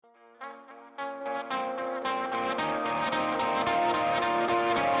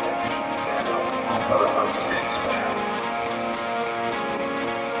a six-pack.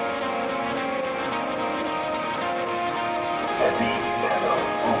 Heavy metal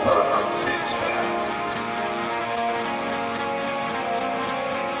over a six-pack.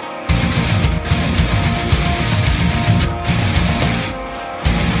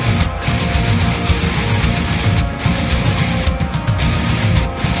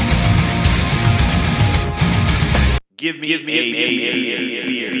 Give me a beer.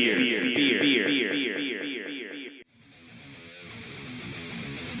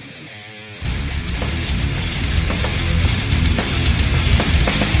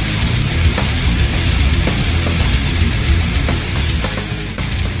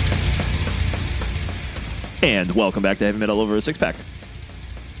 And welcome back to Heavy Metal Over a Six-Pack.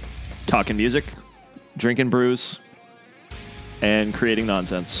 Talking music, drinking brews, and creating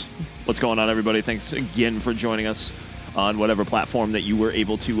nonsense. What's going on, everybody? Thanks again for joining us on whatever platform that you were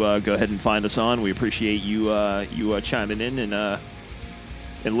able to go ahead and find us on. We appreciate you chiming in and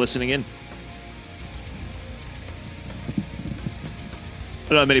listening in. I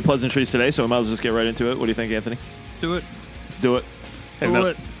don't have many pleasantries today, so I might as well just get right into it. What do you think, Anthony? Let's do it. Let's do it. Heavy Do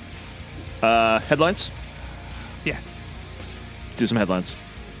metal. it. Headlines? Yeah. Do some headlines.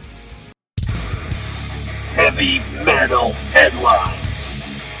 Heavy metal headlines.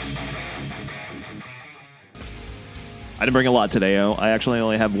 I didn't bring a lot today. I actually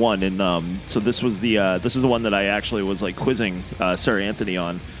only have one, and so this is the one that I actually was like quizzing Sir Anthony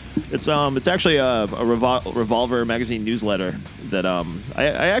on. It's actually a Revolver magazine newsletter that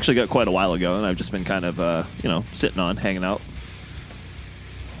I actually got quite a while ago, and I've just been kind of sitting on, hanging out.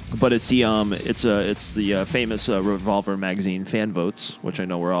 But it's the famous Revolver magazine fan votes, which I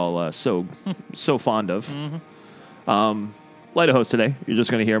know we're all so fond of. Mm-hmm. Light a host today. You're just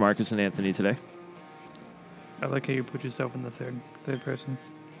going to hear Marcus and Anthony today. I like how you put yourself in the third person.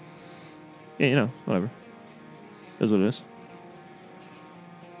 Yeah, whatever. Is what it is.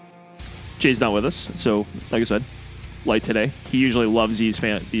 Jay's not with us, so like I said, light today. He usually loves these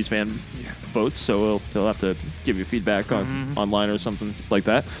fan votes, so he'll have to give you feedback on online or something like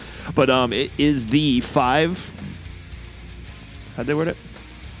that. But it is the how'd they word it?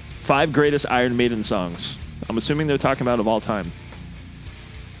 5 greatest Iron Maiden songs. I'm assuming they're talking about of all time.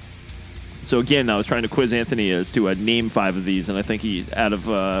 So again, I was trying to quiz Anthony as to name 5 of these, and I think he out of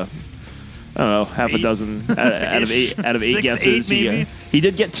I don't know, half a dozen out of eight 6, guesses, 8 maybe? he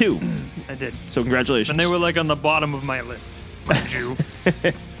did get 2. I did. So congratulations. And they were like on the bottom of my list, mind you.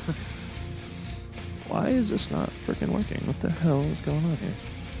 Why is this not freaking working? What the hell is going on here?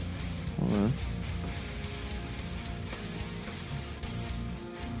 Hold on.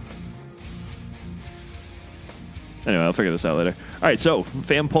 Anyway, I'll figure this out later. All right, so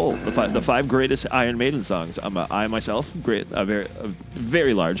fan poll: the 5 greatest Iron Maiden songs. I myself, a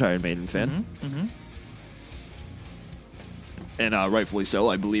very large Iron Maiden fan, and rightfully so.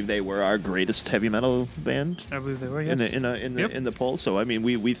 I believe they were our greatest heavy metal band. I believe they were. Yes. In the poll. So I mean,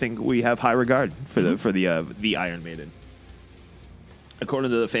 we think we have high regard for the Iron Maiden.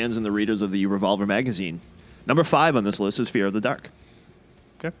 According to the fans and the readers of the Revolver magazine, number 5 on this list is "Fear of the Dark."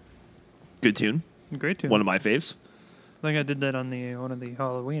 Okay. Good tune. Great tune. One of my faves. I think I did that on one of the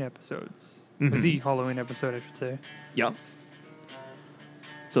Halloween episodes. Mm-hmm. The Halloween episode, I should say. Yeah.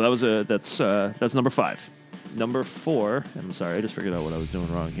 So that's number 5. Number 4, and I'm sorry, I just figured out what I was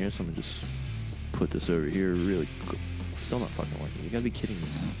doing wrong here, so I'm gonna just put this over here really quick. Still not fucking working. You gotta be kidding me.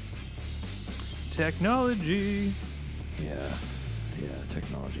 Technology. Yeah,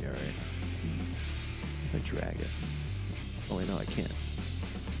 technology, all right. If I drag it. Oh wait, no, I can't.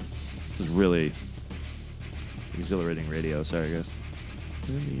 This is really exhilarating radio. Sorry, guys.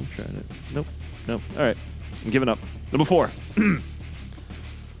 Maybe trying it. Nope. All right, I'm giving up. Number 4.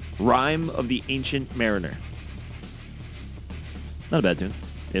 Rime of the Ancient Mariner. Not a bad tune,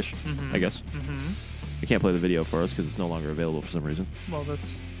 ish. I guess. Mm-hmm. I can't play the video for us because it's no longer available for some reason. Well,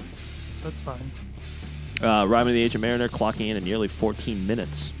 that's fine. Rime of the Ancient Mariner clocking in at nearly 14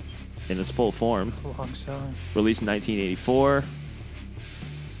 minutes in its full form. Long song. Released in 1984.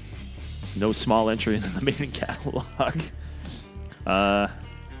 It's no small entry in the Maiden catalog.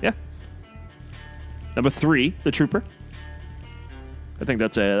 Yeah. Number 3, The Trooper. I think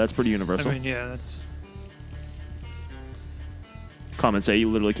that's pretty universal. I mean, yeah, that's... Comments say you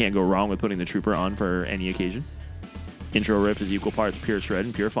literally can't go wrong with putting The Trooper on for any occasion. Intro riff is equal parts pure shred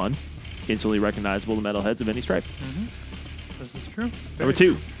and pure fun. Instantly recognizable to metalheads of any stripe. Mm-hmm. This is true. Number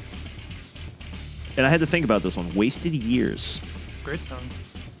 2. And I had to think about this one. Wasted Years. Great song.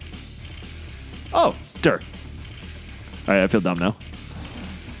 Oh, dirt. All right, I feel dumb now.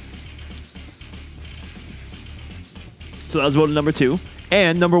 So that was voted number 2.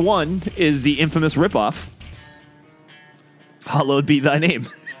 And number 1 is the infamous ripoff, Hallowed Be Thy Name.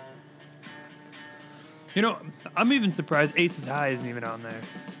 You know, I'm even surprised Aces High isn't even on there.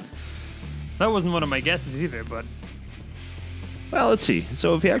 That wasn't one of my guesses either, but Well, let's see.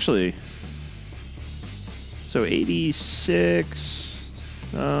 So if you actually... So 86...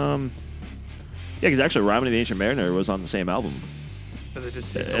 Yeah, because actually Rhyme of the Ancient Mariner was on the same album they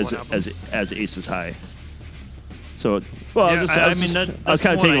just did the as, one album. as Aces High. So, well, Yeah, I was that's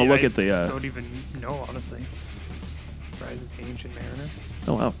kind of one taking a look I at the... don't even know, honestly. Rise of the Ancient Mariner.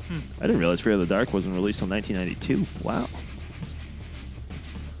 Oh, wow. I didn't realize Fear of the Dark wasn't released until 1992. Wow.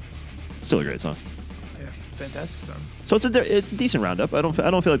 Still a great song. Yeah, fantastic song. So it's a decent roundup. I don't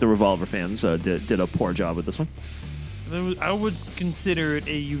feel like the Revolver fans did a poor job with this one. I would consider it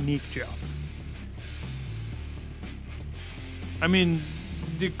a unique job. I mean,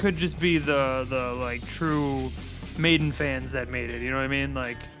 it could just be the like true Maiden fans that made it. You know what I mean?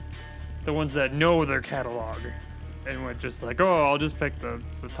 Like the ones that know their catalog and went just like, oh, I'll just pick the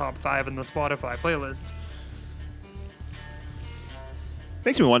top 5 in the Spotify playlist.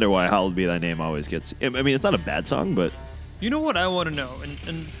 Makes me wonder why Hallowed Be Thy Name always gets... I mean, it's not a bad song, but... You know what I want to know,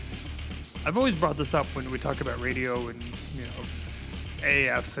 and I've always brought this up when we talk about radio and, you know,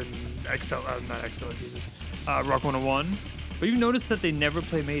 AF and XL, not XL, Jesus, Rock 101. But you notice that they never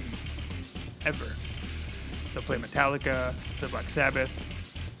play Maiden, ever. They'll play Metallica, the Black Sabbath,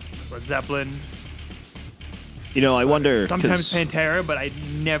 Led Zeppelin. You know, I wonder... Sometimes 'cause- Pantera, but I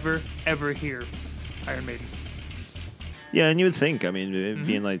never, ever hear Iron Maiden. Yeah, and you would think, I mean, it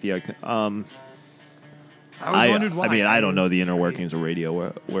being like the... I always wondered why. I mean, I don't know the inner workings of radio.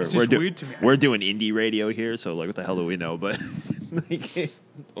 We're It's just weird to me. We're doing indie radio here, so like, what the hell do we know? But like,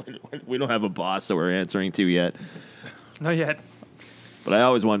 we don't have a boss that we're answering to yet. Not yet. But I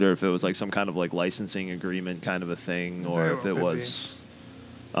always wonder if it was like some kind of like licensing agreement kind of a thing, or Very if well it could was.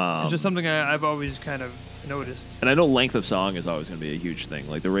 It's just something I've always kind of noticed. And I know length of song is always going to be a huge thing.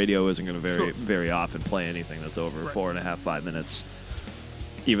 Like the radio isn't going to Sure. very often play anything that's over Right. 4.5, 5 minutes.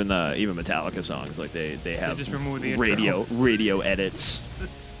 Even Metallica songs, like they have just remove the radio edits.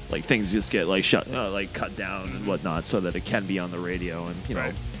 Like things just get like like cut down and whatnot, so that it can be on the radio. And you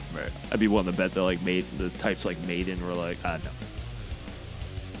know, Right. I'd be willing to bet that like the types like Maiden were like, no,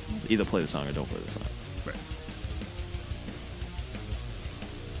 either play the song or don't play the song. Right.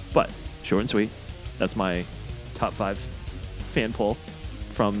 But short and sweet. That's my top 5 fan poll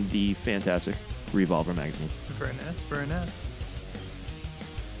from the fantastic Revolver magazine. Very nice, very nice.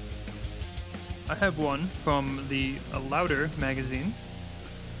 I have one from the Louder magazine.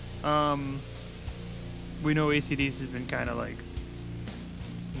 We know AC/DC has been kind of like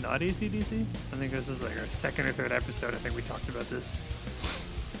not AC/DC. I think this is like our second or third episode. I think we talked about this.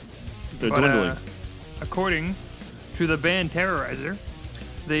 They're But, dwindling. according to the band Terrorizer,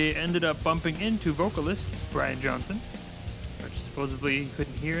 they ended up bumping into vocalist Brian Johnson, which supposedly he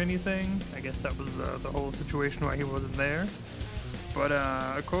couldn't hear anything. I guess that was the whole situation why he wasn't there. But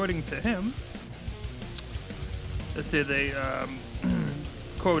according to him, let's say they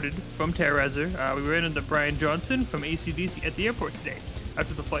quoted from Terrorizer, we ran into Brian Johnson from AC/DC at the airport today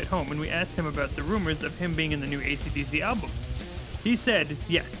after the flight home, and we asked him about the rumors of him being in the new AC/DC album. He said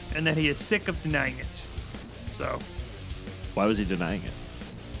yes, and that he is sick of denying it. So, Why was he denying it?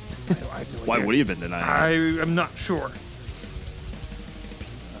 I have no Why idea. would he have been denying it? I'm not sure.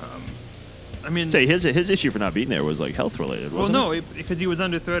 I mean, Say his issue for not being there was like health related. well, Wasn't no, it? because he was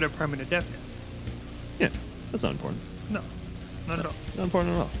under threat of permanent deafness. Yeah, that's not important. No, not at all. Not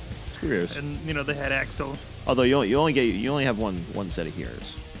important at all. Screw yours. And you know they had Axel, Although you only have one set of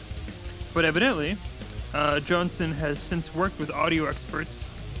hearers. but evidently, Johnson has since worked with audio experts,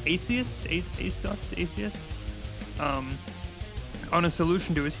 ACS, on a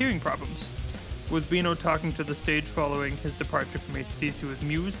solution to his hearing problems. With Bino talking to the stage following his departure from AC/DC with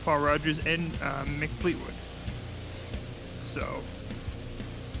Muse, Paul Rogers, and Mick Fleetwood. So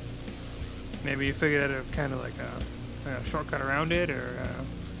maybe you figured out a kind of like a shortcut around it or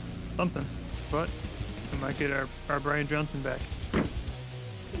something. But we might get our Brian Johnson back.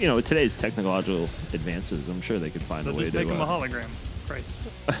 You know, with today's technological advances, I'm sure they could find They'll a way just to. make him a hologram. Christ.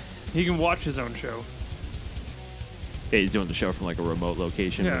 He can watch his own show Yeah, he's doing the show from like a remote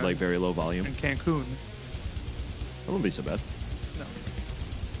location with Yeah. like very low volume. in Cancun. That wouldn't be so bad. No.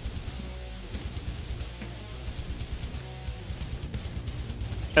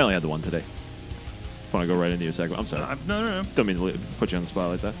 I only had the one today. Want to go right into your segment? I'm sorry. No. Don't mean to put you on the spot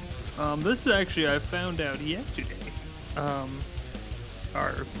like that. This is actually, I found out yesterday.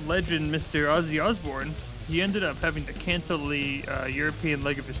 Our legend, Mr. Ozzy Osbourne, he ended up having to cancel the European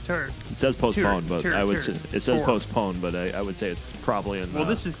leg of his tour. It says postponed, but I would say it says Tour. postponed, but I would say it's probably in. Well,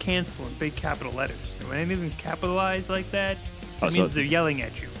 this is cancel in big capital letters. So when anything's capitalized like that, Oh, it so means they're yelling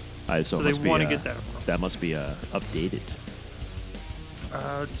at you. So it they must be, want to get that across. That must be updated.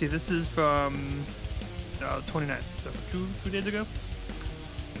 Let's see. This is from 29th, so 2 days ago.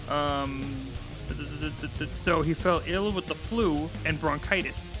 So he fell ill with the flu and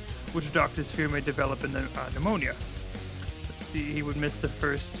bronchitis, which doctors fear may develop in pneumonia. Let's see. He would miss the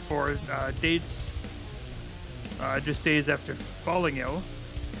first 4 dates, just days after falling ill.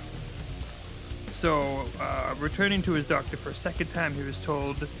 So, returning to his doctor for a second time, he was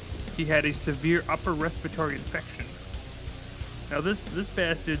told he had a severe upper respiratory infection. Now this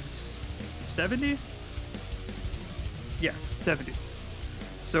bastard's 70? Yeah, 70.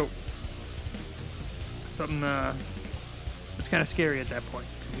 So, something it's kind of scary at that point,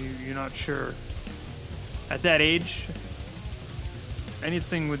 because you're not sure. At that age,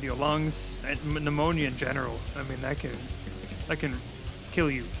 anything with your lungs, and pneumonia in general, I mean, that can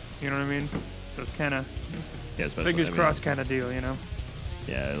kill you. You know what I mean? So it's kind of especially, fingers crossed kind of deal, you know?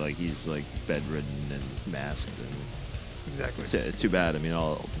 Yeah, like he's like bedridden and masked, and Exactly. it's too bad. I mean,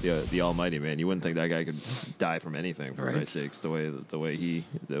 the Almighty man. You wouldn't think that guy could die from anything, for Right. Christ's sakes. The way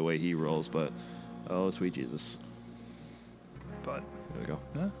he rolls, but oh, sweet Jesus. But There we go.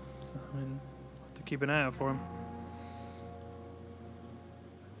 yeah, so, I mean, we'll have to keep an eye out for him.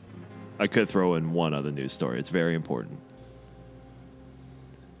 I could throw in one other news story. It's very important.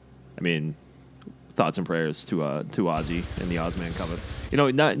 I mean, thoughts and prayers to Ozzy and the Ozman cometh. You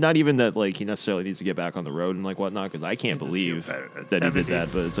know, not even that like he necessarily needs to get back on the road and like whatnot, because I can't He believe does feel better at that he 70. did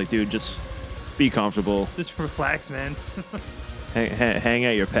that. But it's like, dude, just be comfortable. Just relax, man. Hang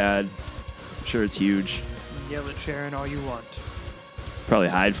at your pad. I'm sure it's huge. Yell at Sharon all you want. Probably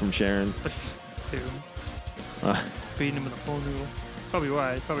hide from Sharon. Too. Uh, Beating him with a phone noodle. Probably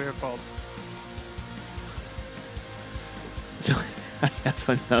why. It's probably her fault. So I have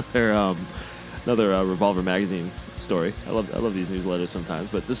another Revolver magazine story. I love these newsletters sometimes,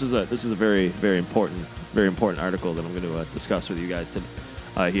 but this is a very important article that I'm going to discuss with you guys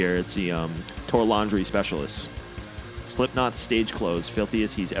today. Here it's the Tour Laundry Specialist. Slipknot stage clothes,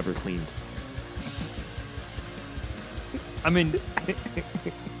 filthiest he's ever cleaned. I mean,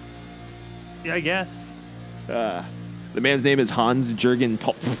 yeah, I guess. The man's name is Hans Jürgen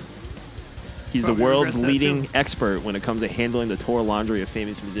Topf. He's the Probably world's regrets that leading too. expert when it comes to handling the tour laundry of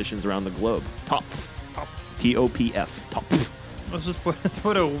famous musicians around the globe. Topf. Pops. T-O-P-F. Topf. Let's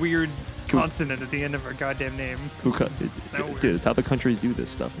put a weird consonant at the end of our goddamn name. Dude, weird. it's how the countries do this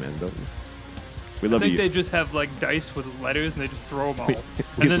stuff, man. Don't we? We I love think you. they just have like dice with letters and they just throw them all,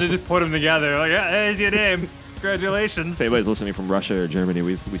 and then they just put them together. Like, yeah, there's your name. Congratulations. If anybody's listening from Russia or Germany,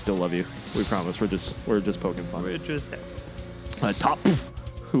 we still love you. We promise. We're just poking fun. We're just assholes. Topf,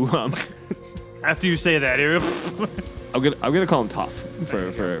 who After you say that, I'm gonna call him Topf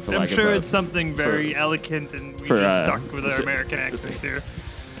for I'm lack sure of it's something very elegant, and we for, just suck with our so- American accents here.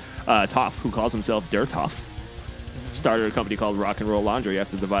 Topf, who calls himself Der Topf, started a company called Rock and Roll Laundry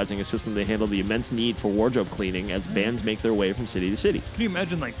after devising a system to handle the immense need for wardrobe cleaning as bands make their way from city to city. Can you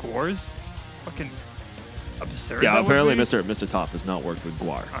imagine like Gores? Fucking absurd. Yeah, that would apparently be. Mr. Topf has not worked with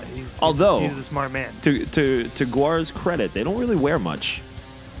Guar. Although Although- he's a smart man. To Guar's credit, they don't really wear much.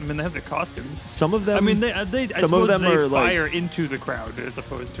 I mean, they have their costumes. Some of them. I mean, I some of suppose them they are, like- fire into the crowd as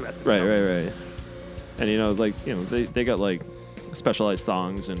opposed to at Right. themselves. And they got like specialized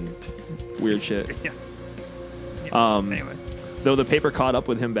thongs and weird shit. Yeah. Anyway, Though the paper caught up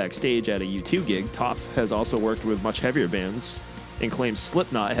with him backstage at a U2 gig, Topf has also worked with much heavier bands and claims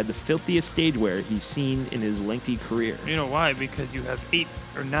Slipknot had the filthiest stage wear he's seen in his lengthy career. you know why? Because you have 8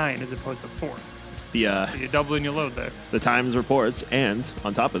 or 9 as opposed to 4. The So you're doubling your load there. The Times reports, and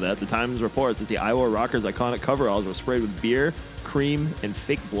on top of that, the Times reports that the Iowa Rockers' iconic coveralls were sprayed with beer, cream, and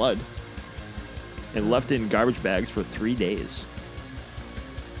fake blood, and left in garbage bags for 3 days.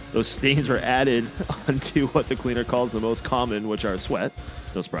 Those stains were added onto what the cleaner calls the most common, which are sweat,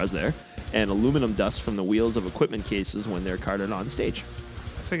 no surprise there, and aluminum dust from the wheels of equipment cases when they're carted on stage.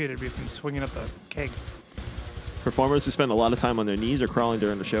 I figured it'd be from swinging up a keg. Performers who spend a lot of time on their knees or crawling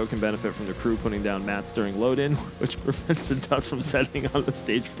during the show can benefit from the crew putting down mats during load-in, which prevents the dust from settling on the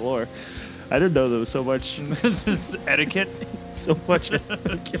stage floor. I didn't know there was so much This is etiquette.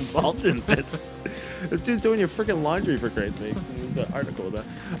 involved in this. This dude's doing your freaking laundry for Christ's sakes. There's an article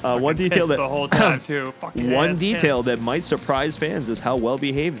about one detail Pissed that the whole time too. Fucking one ass detail pissed. that might surprise fans is how well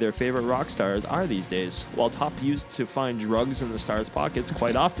behaved their favorite rock stars are these days. While Topf used to find drugs in the stars' pockets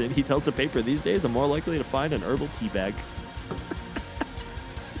quite often, he tells the paper these days I'm more likely to find an herbal tea bag.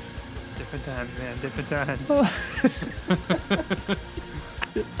 Different times, man. Different times.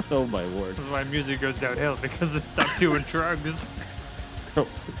 Oh my word. That's why music goes downhill, because they stop doing drugs. Oh.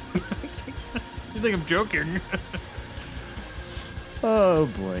 You think I'm joking? Oh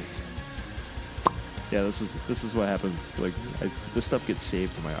boy. Yeah, this is what happens. Like, this stuff gets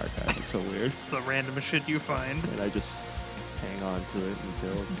saved to my archive. It's so weird, It's the random shit you find. and I just hang on to it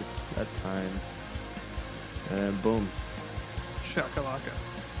until it's that time, and then boom. Shakalaka.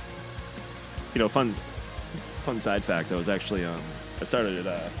 You know, fun side fact. I was actually I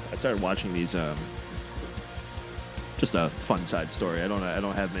started watching these. Just a fun side story. I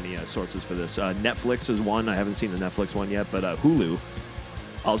don't have many sources for this. Netflix is one. I haven't seen the Netflix one yet, but Hulu.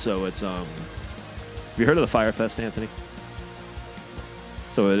 Also, it's have you heard of the Fyre Fest, Anthony?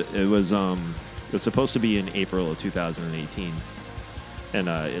 So it was supposed to be in April of 2018, and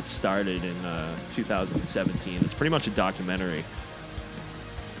it started in 2017. It's pretty much a documentary.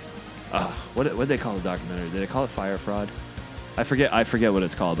 What did they call the documentary? Did they call it Fyre Fraud? I forget what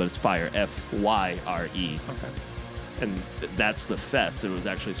it's called, but it's Fyre, Fyre. Okay. And that's the fest. It was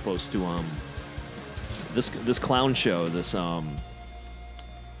actually supposed to this clown show, this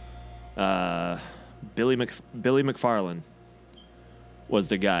Billy McFarlane was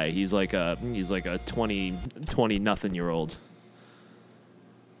the guy. He's like a 20 nothing year old.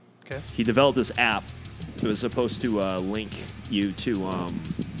 Okay. He developed this app. It was supposed to link you to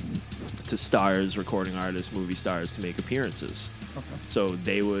stars, recording artists, movie stars to make appearances. Okay. So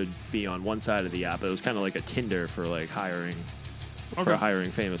they would be on one side of the app. It was kind of like a Tinder for like hiring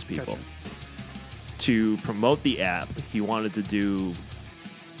famous people. Gotcha. To promote the app, he wanted to do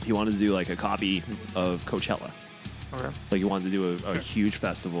like a copy of Coachella. Okay. Like he wanted to do a huge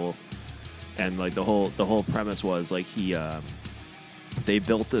festival, and like the whole premise was like they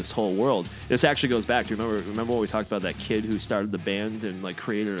built this whole world. This actually goes back to remember when we talked about that kid who started the band and like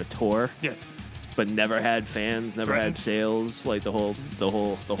created a tour, Yes. but never had fans, never Right. had sales, like the whole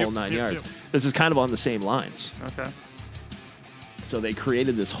nine yards. Yep. This is kind of on the same lines. Okay. So they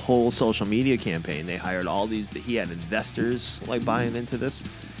created this whole social media campaign. They hired all these. He had investors like buying into this.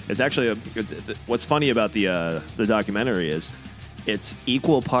 It's actually what's funny about the documentary is it's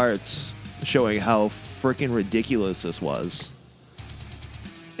equal parts showing how freaking ridiculous this was,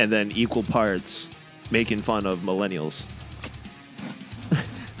 and then equal parts making fun of millennials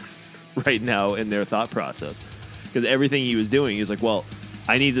right now in their thought process. Because everything he was doing, he's like, well,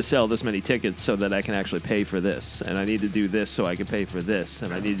 I need to sell this many tickets so that I can actually pay for this, and I need to do this so I can pay for this,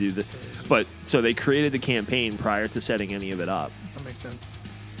 and I need to do this. But so they created the campaign prior to setting any of it up. That makes sense.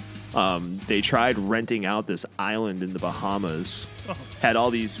 They tried renting out this island in the Bahamas. Oh. Had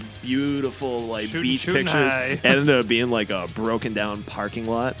all these beautiful like beach Shooting pictures. high. Ended up being like a broken down parking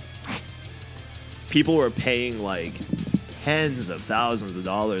lot. People were paying like tens of thousands of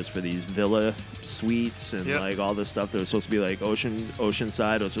dollars for these villa suites and Yep. like all this stuff that was supposed to be like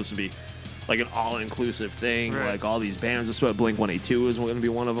oceanside. It was supposed to be like an all inclusive thing. Right. Like all these bands. That's what Blink-182 was going to be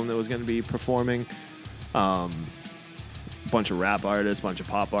one of them that was going to be performing. Bunch of rap artists, bunch of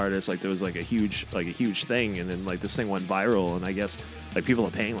pop artists. Like there was like a huge thing, and then like this thing went viral, and I guess like people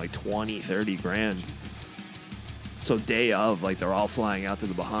are paying like 20, 30 grand. So day of, like they're all flying out to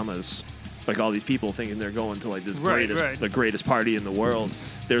the Bahamas, like all these people thinking they're going to like this Right, greatest right. the greatest party in the world.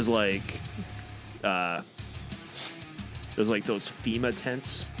 There's like those FEMA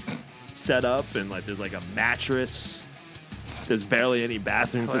tents set up, and like there's like a mattress. There's barely any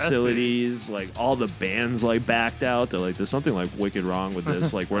bathroom Classy. facilities. Like all the bands like backed out. They're like, there's something like wicked wrong with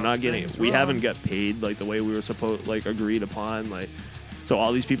this. Like we're not getting, Something's we wrong. haven't got paid like the way we were supposed, like agreed upon. Like, so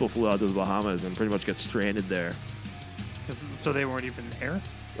all these people flew out to the Bahamas and pretty much got stranded there. So they weren't even there?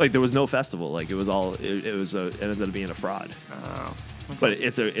 Like there was no festival. Like it was all, it ended up being a fraud. Oh. But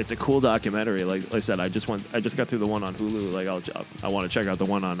it's a cool documentary. Like I said, I just got through the one on Hulu. Like I want to check out the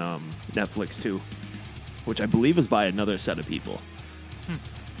one on Netflix too, which I believe is by another set of people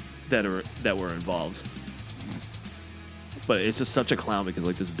that were involved. But it's just such a clown because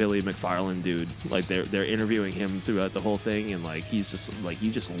like this Billy McFarlane dude, like they're interviewing him throughout the whole thing, and like he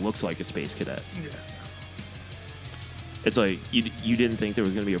just looks like a space cadet. Yeah. It's like you didn't think there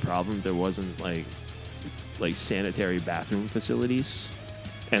was gonna be a problem. There wasn't like sanitary bathroom facilities,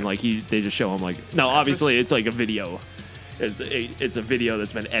 and like they just show him like no, obviously it's like a video. It's a video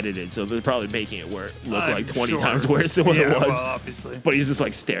that's been edited, so they're probably making it look I'm like 20 sure. times worse than what Yeah, it was. well, obviously. But he's just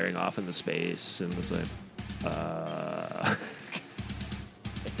like staring off into space, and it's like,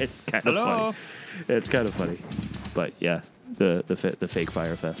 it's kind of Hello? funny. It's kind of funny, but yeah, the fake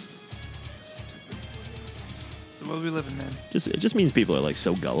Fyre Fest. It's the world we live in, man. It just means people are like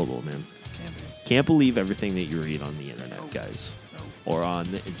so gullible, man. Can't be. Can't believe everything that you read on the internet, No. guys. No. or on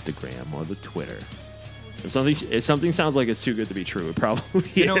the Instagram or the Twitter. If something sounds like it's too good to be true, it probably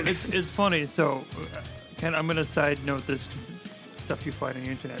You know, is. it's funny. So, I'm gonna side note this 'cause stuff you find on the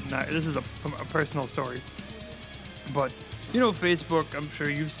internet. Now, this is from a personal story, but you know, Facebook. I'm sure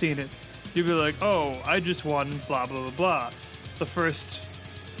you've seen it. You'd be like, "Oh, I just won blah blah blah blah." The first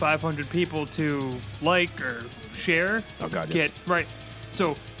 500 people to like or share Oh, God, yes. get right.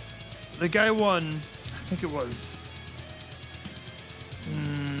 So, the guy won. I think it was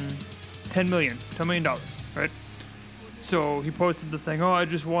 $10 million right? So he posted the thing, oh, I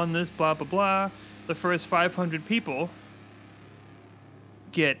just won this, blah, blah, blah. The first 500 people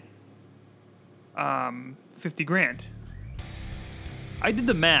get 50 grand. I did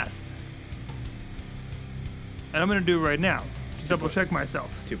the math. And I'm going to do it right now to double check myself.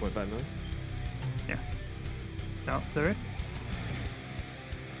 2.5 million? Yeah. No, is that right?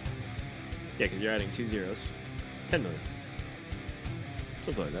 Yeah, because you're adding 2 zeros. 10 million.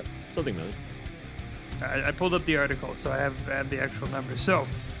 Something like that. Something million. I pulled up the article, so I have the actual number. So,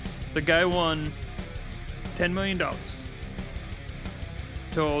 the guy won $10 million.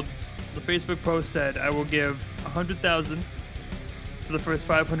 Told the Facebook post said, I will give $100,000 to the first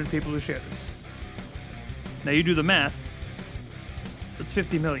 500 people who share this. Now you do the math. That's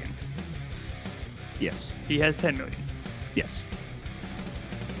 50 million. Yes. He has 10 million. Yes.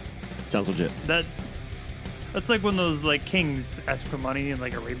 Sounds legit. That's like when those like kings ask for money in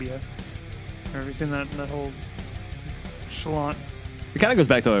like Arabia. Have you seen that whole chalant? It kind of goes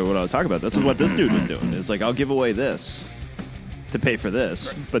back to what I was talking about. This is what this dude was doing. It's like, I'll give away this to pay for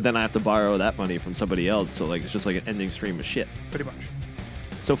this, but then I have to borrow that money from somebody else. So like, it's just like an ending stream of shit. Pretty much.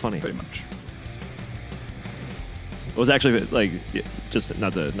 So funny. Pretty much. It was actually like, just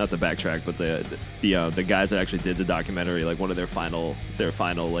not to backtrack, but the guys that actually did the documentary, like one of their final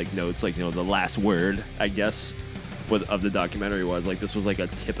like notes, like, you know, the last word, I guess, of the documentary was like, this was like a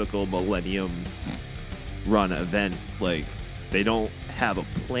typical Millennium run event. Like, they don't have a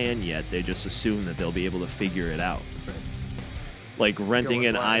plan yet. They just assume that they'll be able to figure it out. Right. Like renting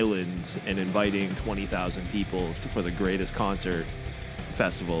Going an wild. island and inviting 20,000 people for the greatest concert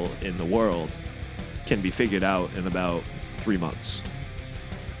festival in the world can be figured out in about 3 months.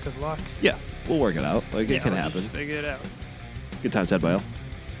 Good luck. Yeah, we'll work it out. Like, it can we'll happen. just figure it out. Good times had by all.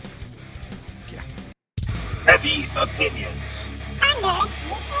 Yeah. Heavy opinions. Under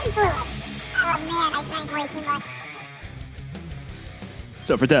the influence. Oh man, I drank way too much.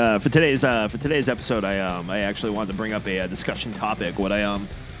 So for today's episode, I actually wanted to bring up a discussion topic. One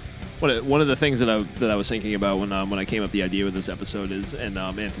of the things that I was thinking about when I came up with the idea with this episode is, and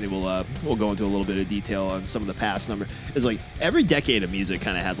Anthony will go into a little bit of detail on some of the past number, is like every decade of music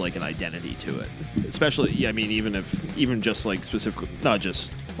kind of has like an identity to it. Especially, I mean, even just like specifically, not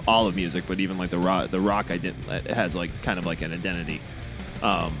just all of music, but even like the rock it has like kind of like an identity.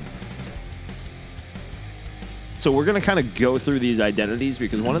 So we're going to kind of go through these identities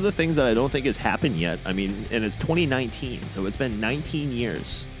because one of the things that I don't think has happened yet, I mean, and it's 2019, so it's been 19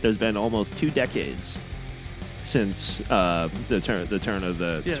 years. There's been almost 2 decades since the turn of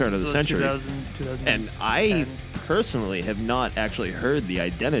the century. 2000, And I personally have not actually heard the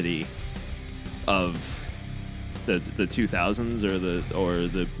identity of the 2000s or the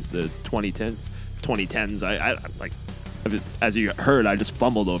 2010s. 2010s. I like, as you heard, I just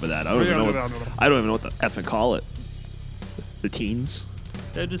fumbled over that. I don't even know what the effing call it. The teens.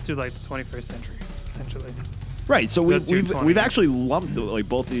 They just do like the 21st century, essentially. Right. So That's your we've 20. actually lumped like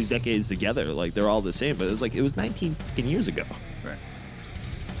both of these decades together. Like they're all the same, but it was 19 fucking years ago. Right.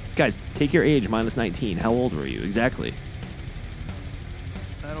 Guys, take your age minus 19. How old were you exactly?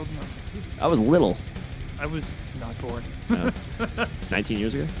 Not old enough. I was little. I was not born. 19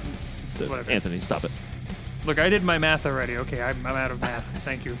 years ago. Whatever. Anthony, stop it. Look, I did my math already. Okay, I'm out of math.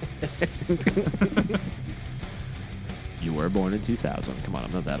 Thank you. You were born in 2000. Come on,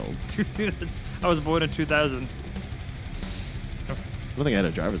 I'm not that old. I was born in 2000. I don't think I had a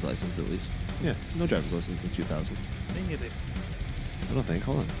driver's license at least. Yeah, no driver's license in 2000. Me neither. I don't think.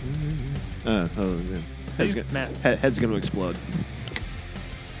 Hold on. Yeah. See? Math. Head's going to explode.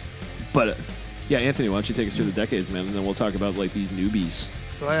 But yeah, Anthony, why don't you take us through the decades, man, and then we'll talk about like these newbies.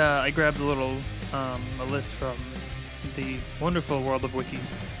 So I grabbed a little a list from the wonderful world of Wiki.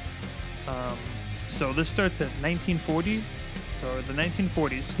 So this starts at 1940. So the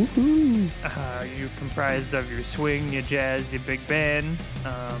 1940s, you comprised of your swing, your jazz, your big band.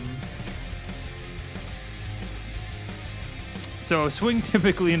 So swing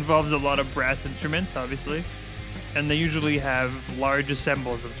typically involves a lot of brass instruments, obviously, and they usually have large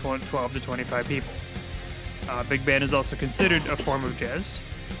assembles of 12 to 25 people. Big band is also considered a form of jazz.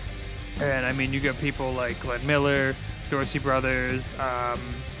 And I mean, you got people like Glenn Miller, Dorsey Brothers,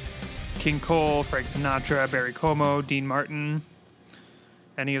 King Cole, Frank Sinatra, Barry Como, Dean Martin,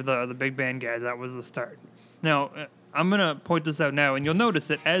 any of the big band guys. That was the start. Now, I'm going to point this out now, and you'll notice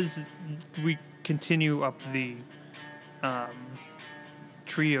that as we continue up the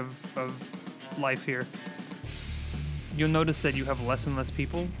tree of life here, you'll notice that you have less and less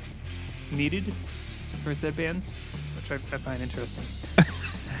people needed for said bands, which I find interesting.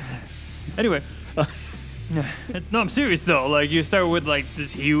 Anyway. No, I'm serious though. Like, you start with like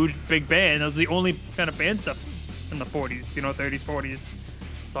this huge big band. That was the only kind of band stuff in the 40s, 30s, 40s.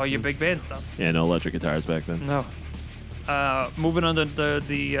 It's all your big band stuff. Yeah, no electric guitars back then. No. Moving on to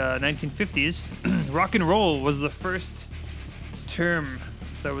the 1950s, rock and roll was the first term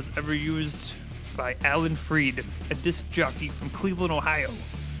that was ever used by Alan Freed, a disc jockey from Cleveland, Ohio,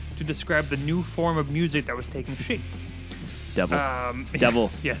 to describe the new form of music that was taking shape. Devil.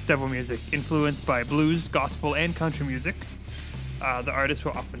 Devil. Yes, devil music, influenced by blues, gospel, and country music. The artists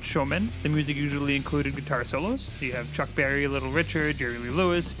were often showmen. The music usually included guitar solos. You have Chuck Berry, Little Richard, Jerry Lee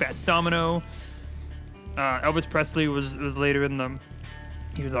Lewis, Fats Domino. Elvis Presley was later in the...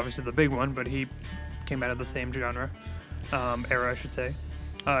 He was obviously the big one, but he came out of the same genre. Era, I should say.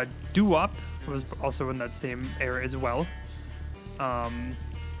 Doo-wop was also in that same era as well.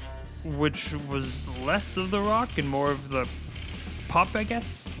 Which was less of the rock and more of the pop, I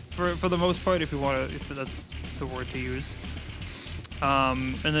guess, for the most part, if that's the word to use.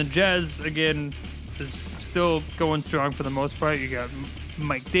 And then jazz, again, is still going strong for the most part. You got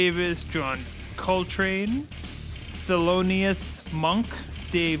Mike Davis, John Coltrane, Thelonious Monk,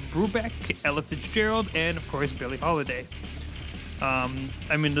 Dave Brubeck, Ella Fitzgerald, and, of course, Billie Holiday. I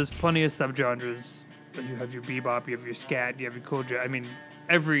mean, there's plenty of subgenres. You have your bebop, you have your scat, you have your cool jazz. I mean,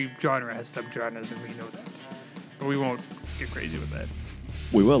 every genre has subgenres, and we know that. But we won't get crazy with that.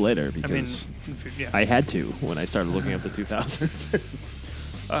 We will later because yeah. I had to when I started looking up the 2000s.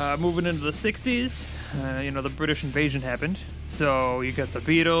 Moving into the 60s, the British invasion happened. So you got the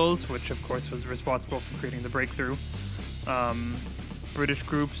Beatles, which of course was responsible for creating the breakthrough. British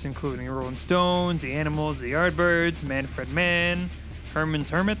groups including Rolling Stones, The Animals, The Yardbirds, Manfred Mann, Herman's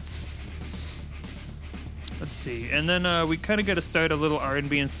Hermits. Let's see. And then we kind of got to start a little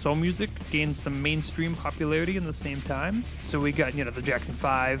R&B and soul music, gain some mainstream popularity in the same time. So we got, the Jackson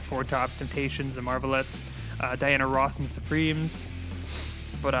 5, Four Tops, Temptations, The Marvelettes, Diana Ross and the Supremes.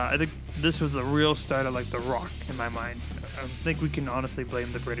 But I think this was the real start of, the rock in my mind. I think we can honestly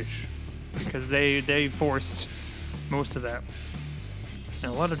blame the British because they forced most of that.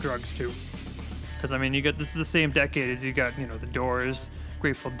 And a lot of drugs, too. Because, this is the same decade as you got, The Doors,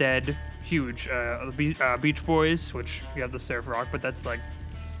 Grateful Dead, huge. The Beach Boys, which you have the surf rock, but that's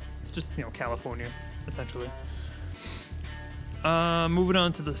just California, essentially. Moving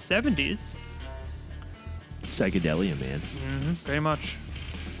on to the 70s. Psychedelia, man. Very much.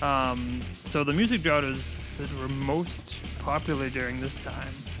 So the music genres that were most popular during this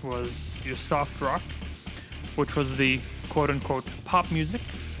time was your soft rock, which was the quote-unquote pop music,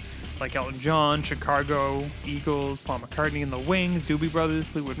 like Elton John, Chicago, Eagles, Paul McCartney and the Wings, Doobie Brothers,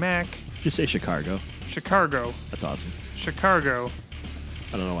 Fleetwood Mac. Just say Chicago. Chicago. That's awesome. Chicago.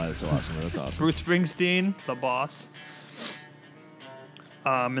 I don't know why that's so awesome, but that's awesome. Bruce Springsteen, the boss.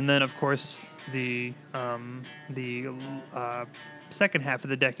 And then, of course, the second half of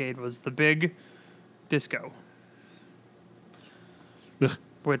the decade was the big disco. Ugh.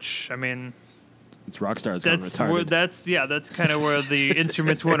 Which, it's rock stars going retarded. That's kind of where the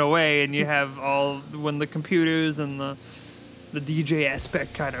instruments went away, and you have when the computers and the DJ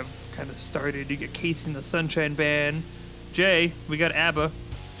aspect kind of started. You get Casey and the Sunshine Band, Jay, we got ABBA,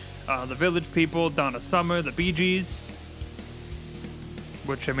 the Village People, Donna Summer, the Bee Gees,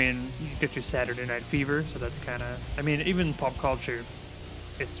 which you get your Saturday Night Fever, so that's kind of even pop culture,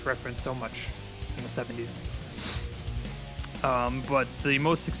 it's referenced so much in the 70s. But the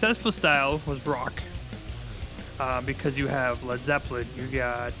most successful style was rock, because you have Led Zeppelin, you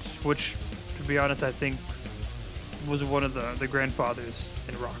got, which, to be honest, I think was one of the grandfathers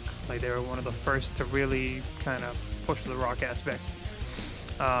in rock. They were one of the first to really kind of push the rock aspect.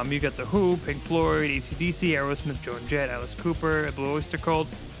 You got The Who, Pink Floyd, AC/DC, Aerosmith, Joan Jett, Alice Cooper, Blue Oyster Cult.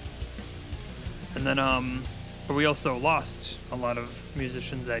 And then, but we also lost a lot of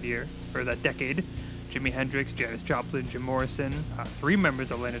musicians that year, or that decade. Jimi Hendrix, Janis Joplin, Jim Morrison, 3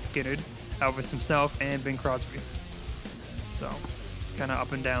 members of Lynyrd Skynyrd, Elvis himself, and Bing Crosby. So, kind of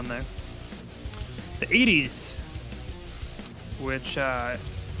up and down there. The 80s, which,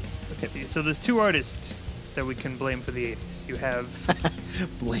 let's see. So there's 2 artists that we can blame for the 80s. You have...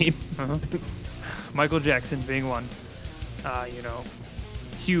 Blame? Michael Jackson being one.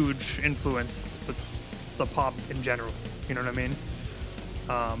 Huge influence with, the pop in general. You know what I mean?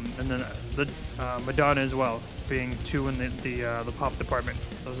 And then the Madonna as well, being two in the pop department.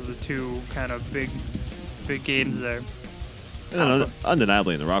 Those are the two kind of big games there. And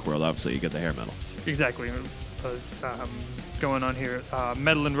undeniably in the rock world, obviously you get the hair metal. Exactly. Going on here,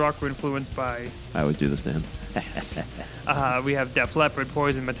 metal and rock were influenced by. I always do this to him. We have Def Leppard,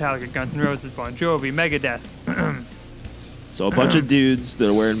 Poison, Metallica, Guns N' Roses, Bon Jovi, Megadeth. So a bunch of dudes that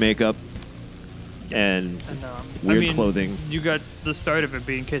are wearing makeup and weird clothing. You got the start of it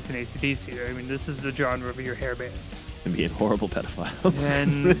being Kiss and AC/DC. I mean, this is the genre of your hair bands. And being horrible pedophiles.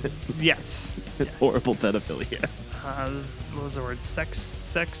 And yes. Horrible pedophilia. What was the word? Sex.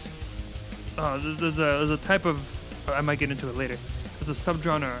 There's a type of. I might get into it later. There's a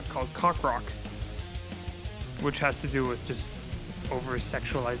subgenre called cock rock, which has to do with just over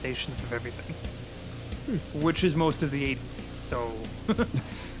sexualizations of everything, which is most of the 80s. So,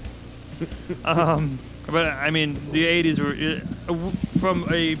 but I mean, the 80s were from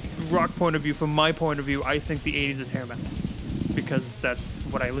a rock point of view. From my point of view, I think the 80s is hair metal because that's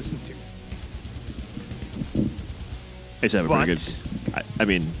what I listen to. I used to have a pretty good. I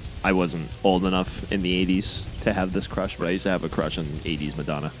mean, I wasn't old enough in the 80s to have this crush, but I used to have a crush on 80s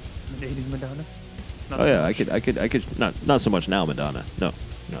Madonna. The 80s Madonna? Not Oh so yeah, much. I could not so much now Madonna. No,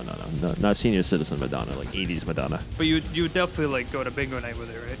 not senior citizen Madonna, like 80s Madonna. But you would definitely like go to bingo night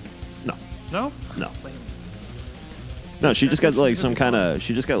with her, right? No, No? no, Lame. no. She just got like some kind of.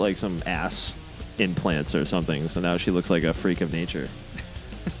 She just got like some ass implants or something. So now she looks like a freak of nature.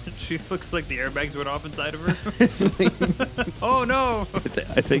 She looks like the airbags went off inside of her. Oh no!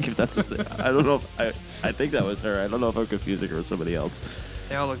 I think if that's. I don't know. I think that was her. I don't know if I'm confusing her with somebody else.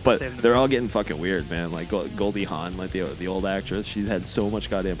 They all look the But same. to they're me. all getting fucking weird, man. Like Goldie Hawn, like the old actress. She's had so much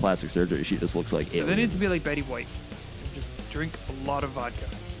goddamn plastic surgery. She just looks like So they alien. need to be like Betty White. And just drink a lot of vodka.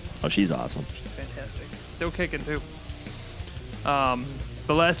 Oh, she's awesome. She's fantastic. Still kicking too.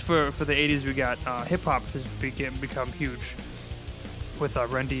 The last for the 80s we got hip hop has become huge with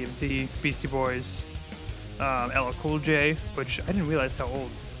Run DMC, Beastie Boys, LL Cool J, which I didn't realize how old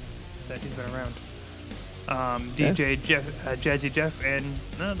that he's been around. DJ Jeff, Jazzy Jeff, and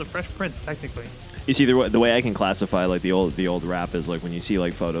the Fresh Prince technically. You see, the way I can classify like the old rap is like when you see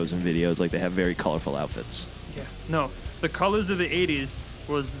like photos and videos, like they have very colorful outfits. Yeah. No, the colors of the 80s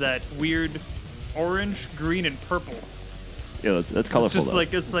was that weird orange, green, and purple. Yeah, that's colorful. It's just though.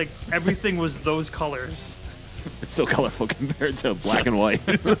 it's like everything was those colors. It's still colorful compared to black and white.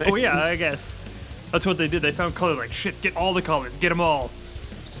 Oh yeah, I guess. That's what they did. They found color like shit. Get all the colors. Get them all.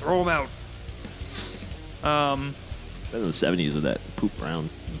 Just throw them out. In the 70s with that poop brown.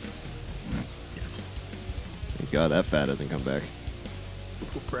 Yes. Thank God that fat hasn't come back.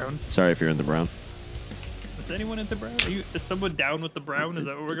 Brown. Sorry if you're in the brown. Is anyone into brown? Is someone down with the brown? Is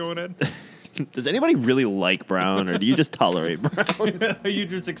that what we're going in? Does anybody really like brown, or do you just tolerate brown? Are you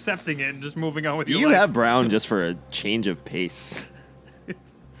just accepting it and just moving on with Do your you life? have brown just for a change of pace?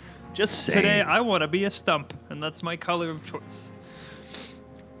 Just saying. Today I want to be a stump, and that's my color of choice.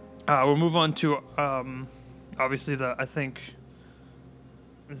 We'll move on to obviously I think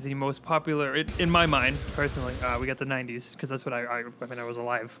the most popular in my mind personally. We got the '90s because that's what I mean I was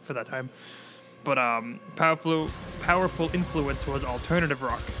alive for that time. But powerful influence was alternative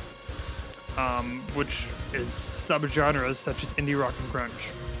rock, which is subgenres such as indie rock and grunge.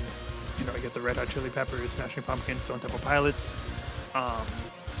 You know, you get the Red Hot Chili Peppers, Smashing Pumpkins, Stone Temple Pilots. I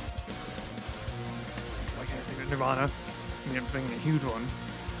can't think of Nirvana. I mean, I'm thinking a huge one.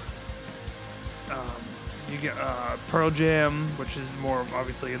 You get Pearl Jam, which is more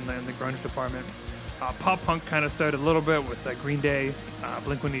obviously in the grunge department. Pop punk kind of started a little bit with Green Day,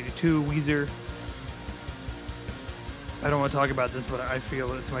 Blink-182, Weezer. I don't want to talk about this, but I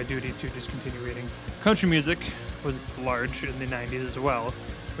feel it's my duty to just continue reading. Country music was large in the 90s as well,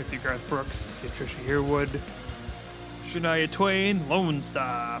 with your Garth Brooks, your Trisha Yearwood, Shania Twain, Lone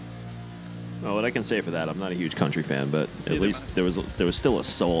Star. Well, what I can say for that, I'm not a huge country fan, but at Neither least there was still a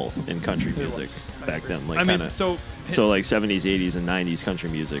soul in country There music was. I back agree. then. Like I mean, kind of so like 70s, 80s, and 90s country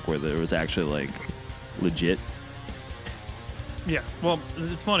music where there was actually like legit. yeah. Well,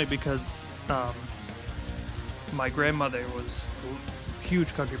 it's funny because my grandmother was a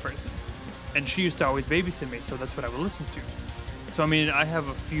huge country person, and she used to always babysit me, so that's what I would listen to. So I mean, I have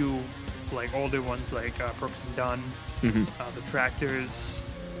a few like older ones like Brooks and Dunn, the Tractors,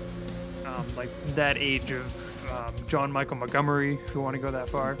 like that age of John Michael Montgomery, if you want to go that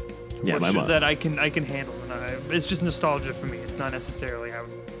far. Yeah, Which my mom. that I can handle, and it's just nostalgia for me. It's not necessarily how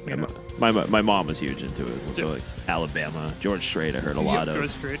you know. My mom was huge into it. So Yeah. like Alabama, George Strait, I heard a lot Yep, of. George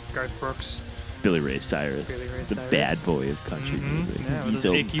Strait, Garth Brooks. Billy Ray Cyrus, Billy Ray the Cyrus. bad boy of country music. Yeah, with He's his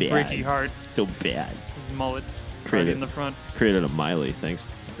so achy, bad. breaky heart, So bad. his mullet, right Created- in the front. Created a Miley. Thanks,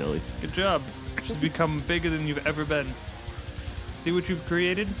 Billy. Good job. Just become bigger than you've ever been. See what you've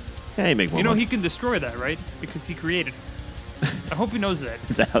created? Hey, make more You know money. he can destroy that, right? Because he created it. I hope he knows that.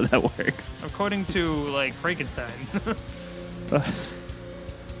 Is that how that works? According to like Frankenstein.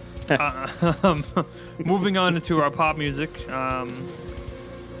 Moving on into our pop music.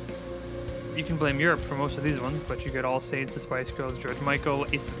 You can blame Europe for most of these ones, but you get All Saints, the Spice Girls, George Michael,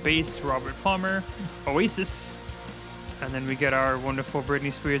 Ace of Base, Robert Palmer, Oasis, and then we get our wonderful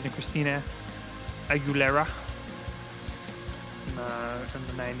Britney Spears and Christina Aguilera in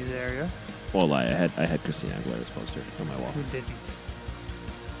the 90s area. Well, I had Christina Aguilera's poster on my wall. Who didn't?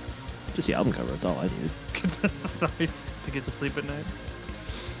 Just the album cover. That's all I needed. Sorry, to get to sleep at night.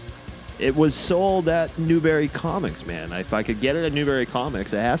 It was sold at Newberry Comics, man. If I could get it at Newberry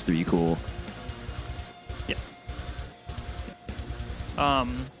Comics, it has to be cool. Yes.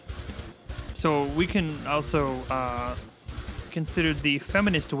 So we can also consider the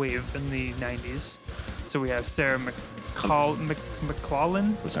feminist wave in the 90s. So we have Sarah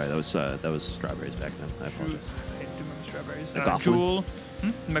McLachlan. Oh, sorry, that was Strawberries back then. I apologize. I do remember Strawberries. McLaughlin? Jewel.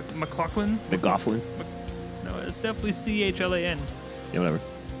 McLachlan? McLaughlin? No, it's definitely CHLAN. Yeah, whatever.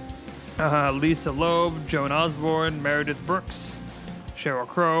 Lisa Loeb, Joan Osborne, Meredith Brooks, Sheryl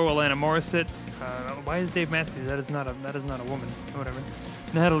Crow, Alaina Morissette. Why is Dave Matthews? That is not a woman. Whatever.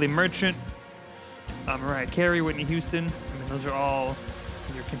 Natalie Merchant, Mariah Carey, Whitney Houston. I mean, those are all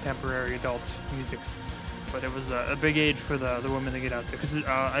your contemporary adult musics. But it was a big age for the women to get out there. Because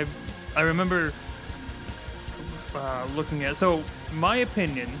I remember looking at... So, my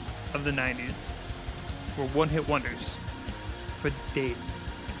opinion of the 90s were one-hit wonders for days.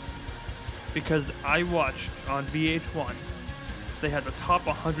 Because I watched on VH1, they had the top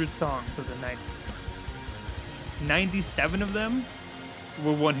 100 songs of the 90s. 97 of them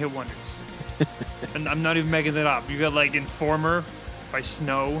were one-hit wonders. And I'm not even making that up. You got like Informer by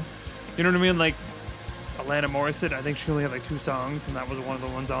Snow. You know what I mean? Like Alaina Morissette, I think she only had like 2 songs, and that was one of the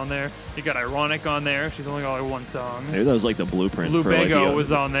ones on there. You got Ironic on there. She's only got like 1 song. Maybe that was like the blueprint Lou for like Bega the,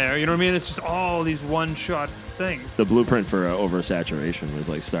 was on there. You know what I mean? It's just all these one-shot things. the blueprint for oversaturation was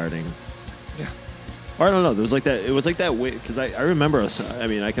like starting. Yeah. Or I don't know. There was like that. It was like that way because I remember. I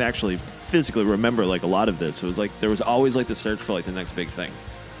mean, I can actually physically remember like a lot of this. It was like there was always like the search for like the next big thing.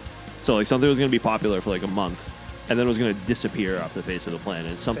 So like something was going to be popular for like a month, and then it was going to disappear off the face of the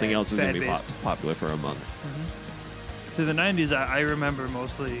planet. Something else was going to be Fad-based. popular for a month. So the 90s, I remember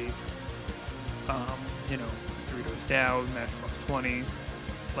mostly, you know, Three Doors Down, Matchbox 20.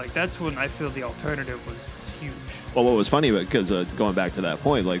 Like, that's when I feel the alternative was huge. Well, what was funny, because going back to that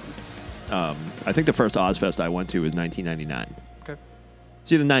point, like, I think the first Ozfest I went to was 1999. Okay.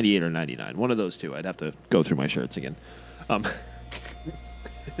 It's either 98 or 99. One of those two. I'd have to go through my shirts again.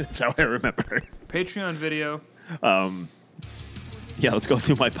 That's how I remember. Patreon video. Yeah, let's go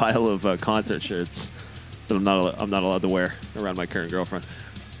through my pile of concert shirts that I'm not allowed to wear around my current girlfriend.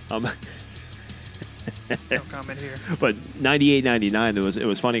 No comment here. But 98, 99, it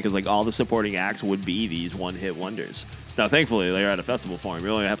was funny because like all the supporting acts would be these one-hit wonders. Now, thankfully, they're at a festival for them.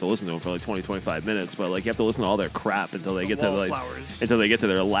 You only have to listen to them for like 20, 25 minutes, but like you have to listen to all their crap until they get to like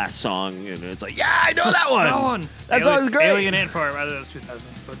their last song, and it's like, yeah, I know that one. That one. That song's great. Alien Ant Farm. I thought it was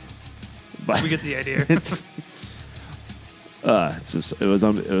 2000s, but we get the idea. It's just it was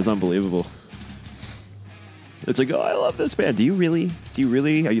unbelievable. It's like, oh, I love this band. Do you really?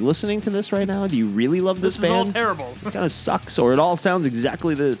 Are you listening to this right now? Do you really love this This is all band? terrible. It kind of sucks, or it all sounds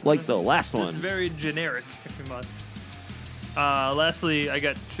exactly like the last It's one. very generic, if you must. Lastly, I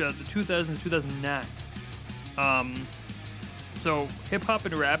got the 2000 2009. So hip hop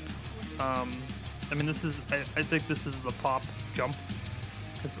and rap. I mean, this is. I think this is the pop jump.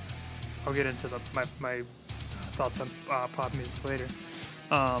 'Cause I'll get into my thoughts on pop music later.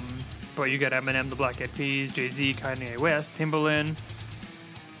 But you got Eminem, the Black Eyed Peas, Jay-Z, Kanye West, Timbaland,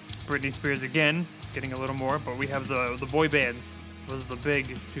 Britney Spears again, getting a little more. But we have the boy bands was the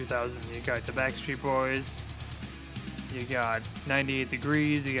big 2000. You got the Backstreet Boys. You got 98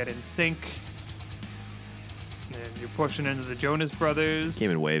 Degrees. You got NSYNC. And you're pushing into the Jonas Brothers.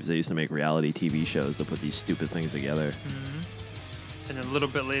 Came in waves. They used to make reality TV shows to put these stupid things together. And then a little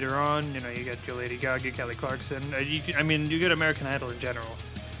bit later on, you know, you got your Lady Gaga, Kelly Clarkson. You get American Idol in general.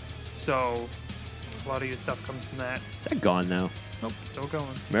 So a lot of your stuff comes from that. Is that gone now? Nope, still going.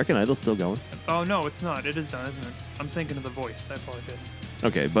 American Idol's still going? Oh, no, it's not. It is done, isn't it? I'm thinking of The Voice. I apologize.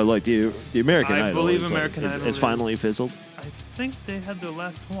 Okay, but like the American I Idol believe is, American like, Idol is finally is- fizzled. I think they had their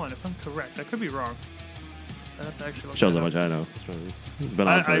last one, if I'm correct. I could be wrong. I have to actually look Shows that how up. much I know. It's been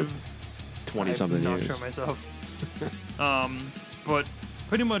on for 20-something I'm not years. sure myself. But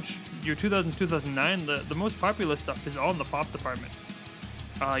pretty much your 2000, 2009, the most popular stuff is all in the pop department.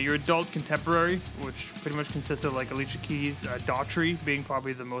 Your adult contemporary, which pretty much consists of like Alicia Keys, Daughtry being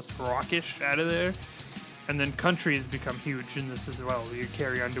probably the most rockish out of there. And then country has become huge in this as well. You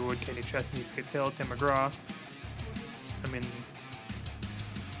Carrie Underwood, Kenny Chesney, Faith Hill, Tim McGraw. I mean,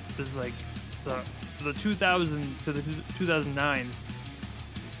 this is like the 2000s to the 2009s.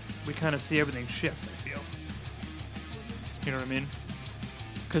 We kind of see everything shift, I feel. You know what I mean?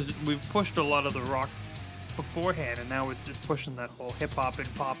 Because we've pushed a lot of the rock beforehand, and now it's pushing that whole hip-hop and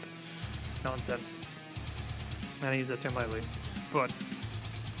pop nonsense. I don't use that term lightly. But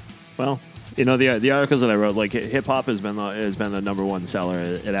Well, you know, the articles that I wrote, like hip hop has been the number one seller.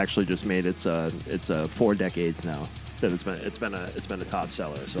 It actually just made it's 4 decades now that it's been a top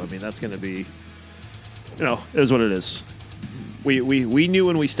seller. So I mean, that's going to be, you know, it is what it is. We knew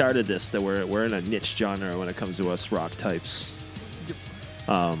when we started this that we're in a niche genre when it comes to us rock types.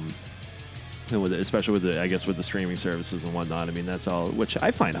 And especially with the streaming services and whatnot. I mean, that's all, which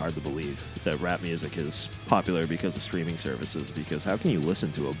I find hard to believe that rap music is popular because of streaming services. Because how can you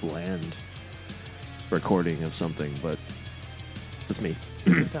listen to a bland recording of something? But that's me.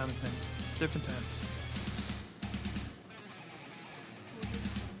 different times, man. Different times.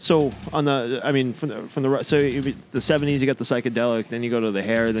 So from the the 70s, you got the psychedelic, then you go to the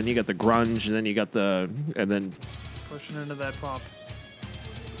hair, then you got the grunge, and then you got then Pushing into that pop.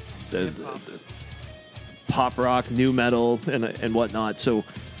 the Hip-hop. pop rock, new metal, and whatnot. So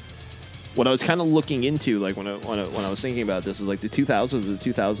what I was kind of looking into, like when I was thinking about this, is like the 2000s and the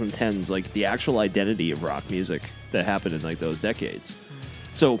 2010s, like the actual identity of rock music that happened in like those decades.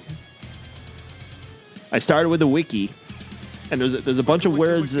 So I started with the wiki, and there's a bunch of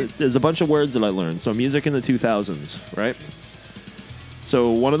words that I learned. So music in the 2000s, right?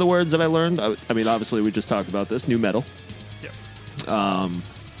 So one of the words that I learned, I mean, obviously we just talked about this, new metal. Yep.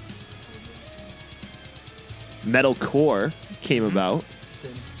 Metalcore came about.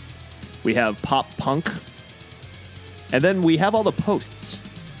 Then We have pop punk. And then we have all the posts.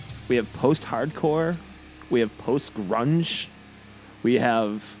 We have post-hardcore. We have post-grunge. We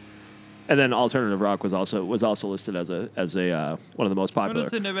have... And then alternative rock was also listed as a one of the most popular.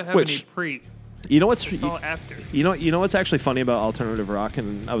 Notice they never have Which, any pre. you know what's... It's all after. You know what's actually funny about alternative rock,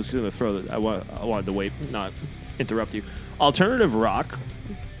 and I was going to throw that. I wanted to wait, not interrupt you. Alternative rock,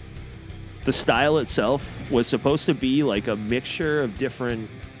 the style itself was supposed to be like a mixture of different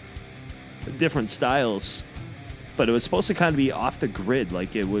styles, but it was supposed to kind of be off the grid.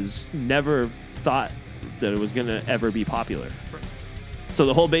 Like it was never thought that it was going to ever be popular. So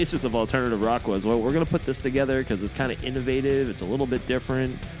the whole basis of alternative rock was, well, we're going to put this together because it's kind of innovative. It's a little bit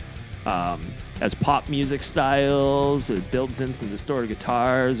different. As pop music styles, it builds into distorted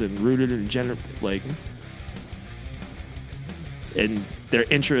guitars and rooted in and their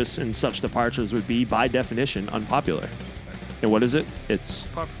interests in such departures would be, by definition, unpopular. And what is it? It's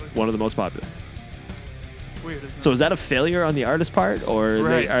Popular. one of the most popular. Weird, isn't So it? is that a failure on the artist part, or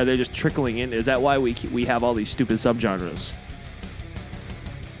Right. are they just trickling in? Is that why we have all these stupid subgenres?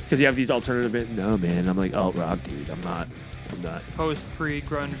 Because you have these alternative. No, man, I'm like alt rock, dude. I'm not. Post, pre,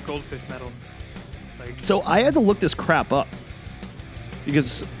 grunge, goldfish metal. Like, So I had to look this crap up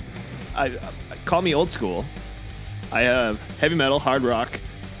because I call me old school. I have heavy metal, hard rock,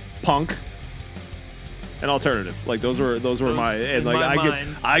 punk, and alternative. Like those were my, and in like my I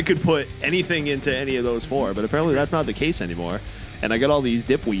mind. could put anything into any of those four, but apparently that's not the case anymore. And I got all these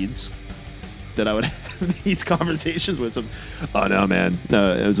dipweeds that I would have these conversations with some. Oh no, man,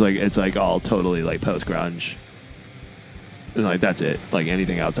 no, it's like all totally like post grunge. And like that's it. Like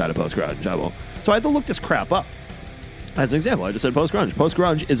anything outside of post grunge, I won't. So I had to look this crap up. As an example, I just said post grunge. Post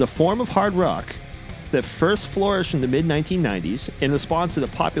grunge is a form of hard rock that first flourished in the mid-1990s in response to the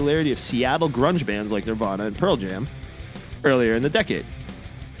popularity of Seattle grunge bands like Nirvana and Pearl Jam earlier in the decade.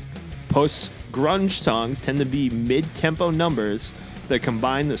 Post-grunge songs tend to be mid-tempo numbers that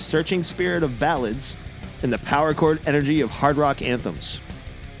combine the searching spirit of ballads and the power chord energy of hard rock anthems.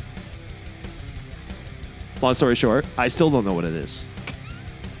 Long story short, I still don't know what it is.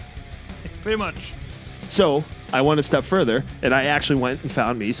 pretty much. So I went a step further, and I actually went and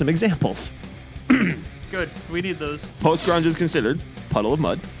found me some examples. Good. We need those. Post-grunge is considered Puddle of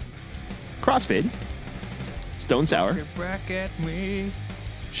Mud, Crossfade, Stone Sour, Back at me.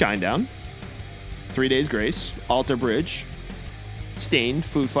 Shinedown, 3 Days Grace, Alter Bridge, Stained,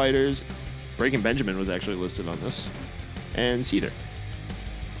 Foo Fighters, Breaking Benjamin was actually listed on this, and Cedar.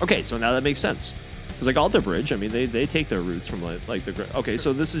 Okay, so now that makes sense. Because like Alter Bridge, I mean, they take their roots from like the... Okay,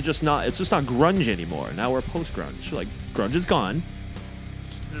 so this is just not... It's just not grunge anymore. Now we're post-grunge. Like, grunge is gone.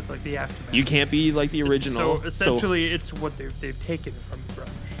 It's like the aftermath. You can't be like the original. So essentially, it's what they've taken from grunge.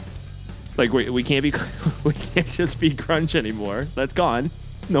 Like we can't be we can't just be grunge anymore. That's gone.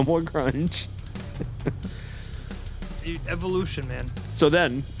 No more grunge. Evolution, man. So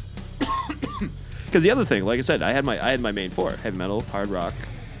then, because the other thing, like I said, I had my main four: heavy metal, hard rock.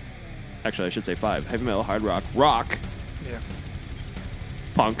 Actually, I should say five: heavy metal, hard rock, rock, Yeah.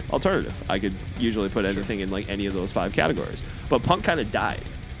 punk, alternative. I could usually put anything in like any of those five categories. But punk kind of died.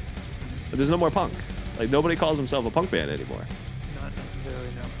 There's no more punk. Like nobody calls himself a punk band anymore. Not necessarily,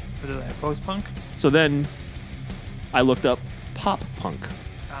 no. But do they have post-punk? So then, I looked up pop punk.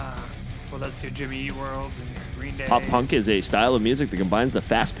 Well, that's your Jimmy Eat World and your Green Day. Pop punk is a style of music that combines the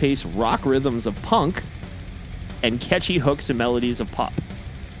fast-paced rock rhythms of punk and catchy hooks and melodies of pop.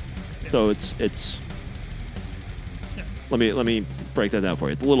 Yeah. So it's. Yeah. Let me break that down for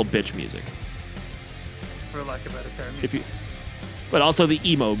you. It's a little bitch music. For lack of a better term. But also the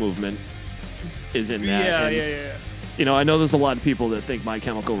emo movement is in that. Yeah, and, yeah. You know, I know there's a lot of people that think My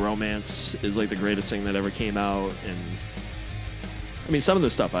Chemical Romance is like the greatest thing that ever came out, and I mean some of the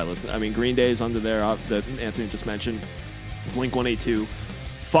stuff I listen. I mean Green Day is under there that Anthony just mentioned. Blink-182,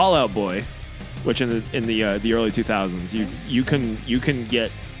 Fall Out Boy, which in the early 2000s you can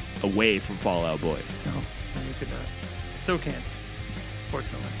get away from Fall Out Boy. No, you could not. Still can't.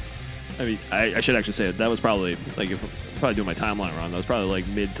 Fortunately. I mean, I should actually say that was probably like if I'm probably doing my timeline wrong. That was probably like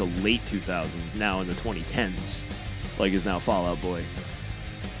mid to late 2000s. Now in the 2010s, like is now Fall Out Boy.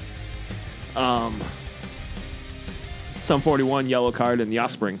 Sum 41, Yellow Card, and The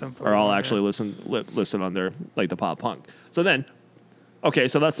Offspring Sum are all 41, actually listed under like the pop punk. So then, okay,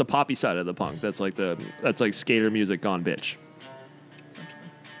 so that's the poppy side of the punk. That's like skater music gone bitch.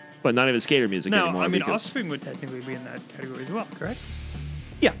 But not even skater music No, anymore. I mean because, Offspring would technically be in that category as well, correct?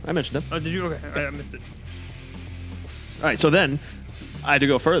 yeah, I mentioned them. Oh, did you? Okay, I missed it. All right, so then I had to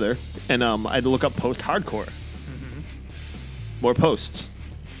go further, and I had to look up post-hardcore. More posts.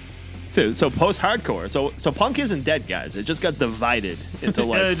 So post-hardcore. So punk isn't dead, guys. It just got divided into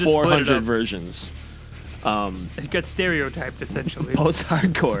like Just split it 400 up. versions. It got stereotyped essentially.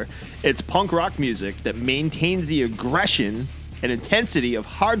 Post-hardcore. It's punk rock music that maintains the aggression and intensity of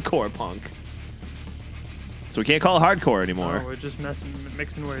hardcore punk. So we can't call it hardcore anymore. Oh, we're just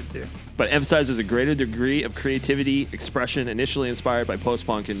mixing words here. But emphasizes a greater degree of creativity, expression, initially inspired by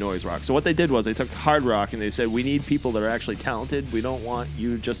post-punk and noise rock. So what they did was they took hard rock and they said, we need people that are actually talented. We don't want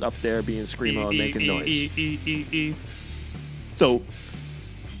you just up there being screamo and making noise. So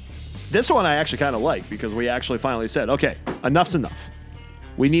this one I actually kind of like because we actually finally said, okay, enough's enough.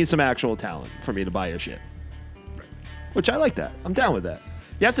 We need some actual talent for me to buy your shit. Which I like that. I'm down with that.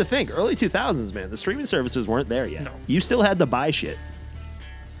 You have to think, early 2000s, man, the streaming services weren't there yet. No. You still had to buy shit.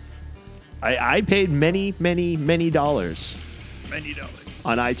 I paid many dollars $90.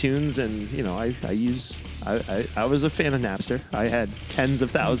 on iTunes, and you know, I was a fan of Napster. I had tens of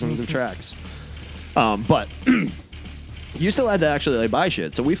thousands of tracks, but you still had to actually like, buy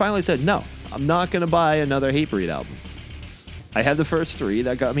shit. So we finally said, no, I'm not gonna buy another Hatebreed album. I have the first three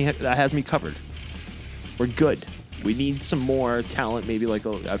that has me covered. We're good. We need some more talent, maybe like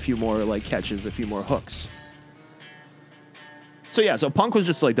a few more like catches, a few more hooks. So yeah, so punk was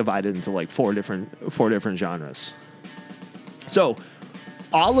just like divided into like four different genres. So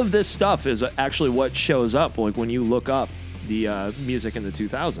all of this stuff is actually what shows up like when you look up the music in the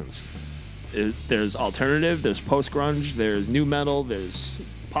 2000s. There's alternative, there's post-grunge, there's new metal, there's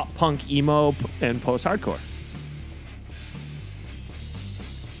pop punk, emo, and post-hardcore.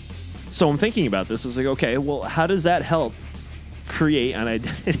 So I'm thinking about this. It's like, okay, well, how does that help create an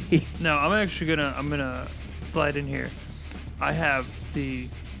identity? No, I'm gonna slide in here. I have the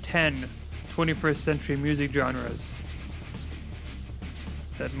 10 21st century music genres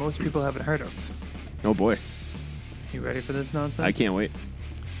that most people haven't heard of. Oh boy, You ready for this nonsense? I can't wait.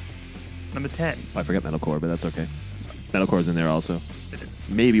 Number 10. I forgot metalcore, but that's okay. Metalcore's in there also. It is.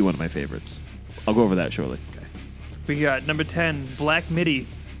 Maybe one of my favorites. I'll go over that shortly. We got number 10, Black Midi,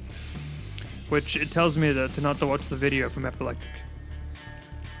 which it tells me to not to watch the video from Epileptic.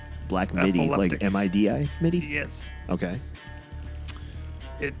 Black MIDI, like Epileptic. MIDI MIDI? Yes. Okay.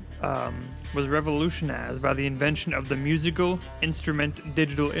 It was revolutionized by the invention of the Musical Instrument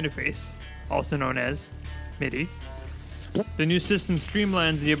Digital Interface, also known as MIDI. The new system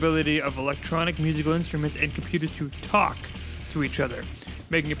streamlines the ability of electronic musical instruments and computers to talk to each other,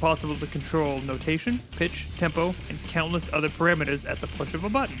 making it possible to control notation, pitch, tempo, and countless other parameters at the push of a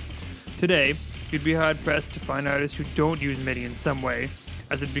button. Today, you'd be hard-pressed to find artists who don't use MIDI in some way,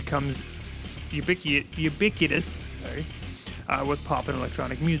 as it becomes ubiquitous with pop and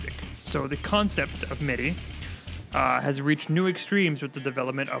electronic music. So the concept of MIDI has reached new extremes with the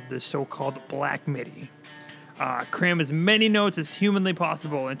development of this so-called black MIDI. Cram as many notes as humanly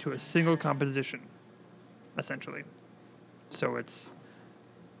possible into a single composition, essentially. So it's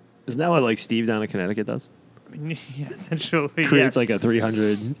Isn't that what like Steve down in Connecticut does? yeah, essentially Creates yes. like a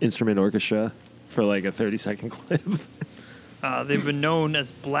 300 instrument orchestra for like a 30-second clip. They've been known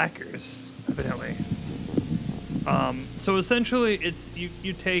as blackers, evidently. So essentially, it's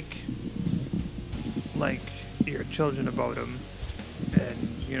you take like your Children of Bodom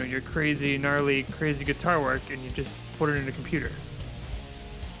and your crazy, gnarly, crazy guitar work, and you just put it in a computer.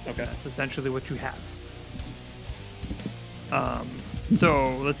 Okay. That's essentially what you have.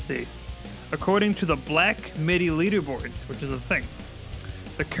 So let's see. According to the Black MIDI leaderboards, which is a thing,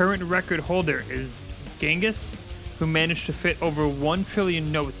 the current record holder is Genghis, who managed to fit over 1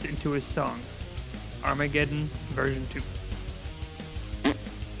 trillion notes into his song, Armageddon version 2.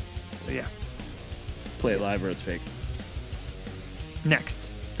 So yeah. Play it live or it's fake. Next,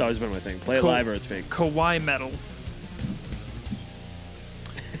 It's always been my thing. Play it Cool. live or it's fake. Kawaii Metal,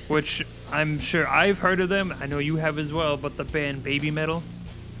 which I'm sure I've heard of them. I know you have as well, but the band Baby Metal,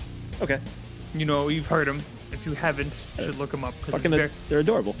 Okay. you've heard them. If you haven't, you should look them up because Fucking, it's very, they're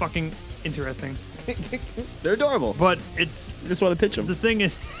adorable. fucking interesting. They're adorable. But it's I just want to pitch them. the thing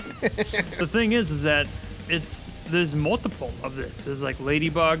is, is that there's multiple of this. There's like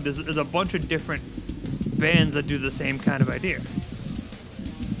Ladybug. There's a bunch of different bands that do the same kind of idea.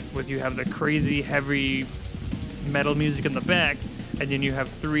 With you have the crazy heavy metal music in the back, and then you have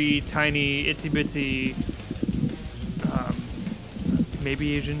 3 tiny itsy bitsy,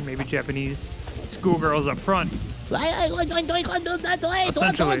 maybe Asian, maybe Japanese schoolgirls up front.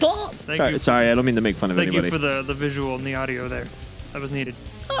 Essentially. Thank you. Sorry, I don't mean to make fun of Thank anybody. you for the visual and the audio there. That was needed.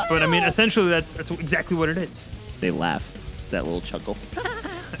 But I mean, essentially, that's exactly what it is. They laugh. That little chuckle.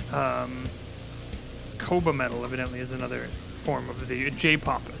 Koba metal, evidently, is another form of the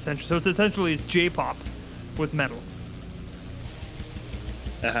J-pop, essentially. So it's J-pop with metal.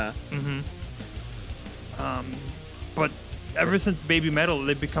 Uh-huh. But ever since Baby Metal,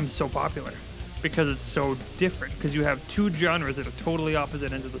 they've become so popular because it's so different. Because you have 2 genres that are totally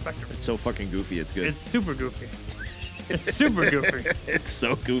opposite ends of the spectrum. It's so fucking goofy. It's good. It's super goofy. It's super goofy. It's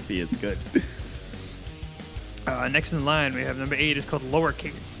so goofy. It's good. Next in line, we have number 8. It's called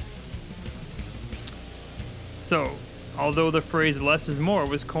Lowercase. So, although the phrase "less is more"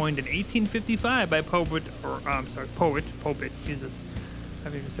 was coined in 1855 by poet, Jesus, I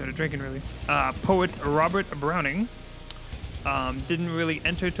haven't even started drinking really. Poet Robert Browning, didn't really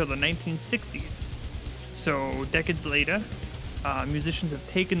enter till the 1960s. So, decades later, musicians have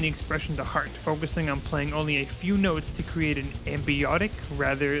taken the expression to heart, focusing on playing only a few notes to create an ambiotic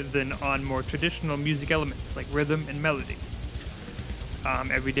rather than on more traditional music elements like rhythm and melody.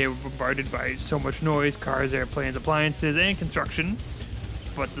 Every day we're bombarded by so much noise, cars, airplanes, appliances, and construction,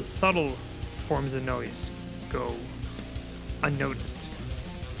 but the subtle forms of noise go unnoticed.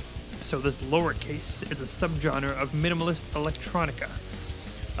 So this lowercase is a subgenre of minimalist electronica.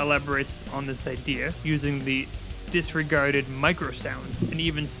 Elaborates on this idea using the disregarded microsounds and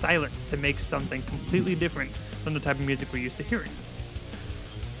even silence to make something completely different from the type of music we're used to hearing.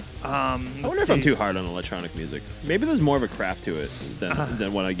 I wonder if I'm too hard on electronic music. Maybe there's more of a craft to it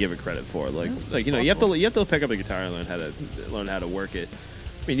than what I give it credit for. Like you have to pick up a guitar and learn how to work it.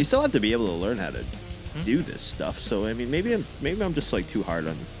 I mean, you still have to be able to learn how to do this stuff. So I mean, maybe I'm just like too hard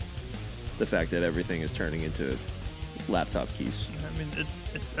on the fact that everything is turning into laptop keys. I mean,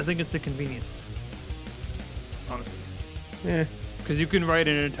 I think it's the convenience, honestly. Yeah. Because you can write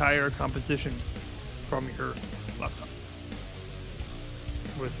an entire composition from your laptop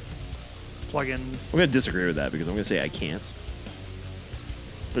with plugins. I'm gonna disagree with that because I'm gonna say I can't.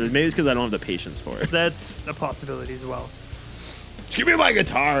 But maybe it's because I don't have the patience for it. That's a possibility as well. Just give me my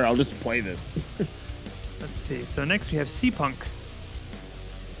guitar. I'll just play this. Let's see. So next we have C-Punk.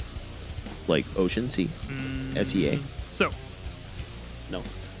 Like Ocean Sea? SEA? So, No.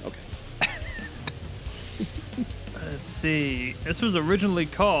 Okay. let's see. This was originally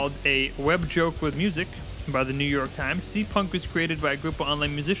called a web joke with music by the New York Times. C-Punk was created by a group of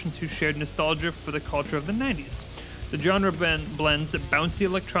online musicians who shared nostalgia for the culture of the 90s. The genre blends bouncy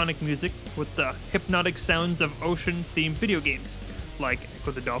electronic music with the hypnotic sounds of ocean-themed video games, like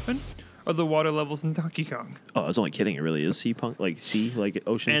Echo the Dolphin or the water levels in Donkey Kong, Oh, I was only kidding. It really is sea punk, like sea, like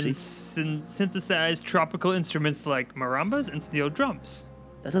Ocean and Sea. synthesized tropical instruments like marimbas and steel drums.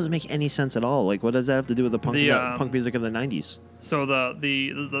 That doesn't make any sense at all. Like, what does that have to do with the punk punk music of the '90s? So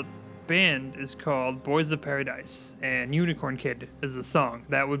the band is called Boys of Paradise, and Unicorn Kid is the song.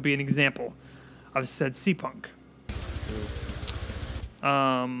 That would be an example of said C-Punk.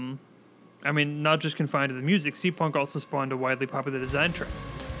 I mean, not just confined to the music, Sea-Punk also spawned a widely popular design trend,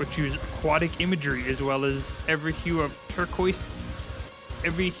 which used aquatic imagery as well as every hue of turquoise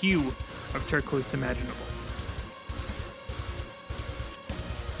imaginable.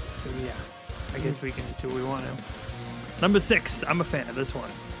 So yeah, I guess we can just do what we want to. Number 6, I'm a fan of this one.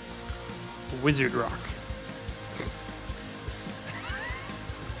 Wizard rock.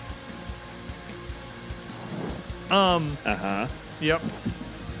 Yep.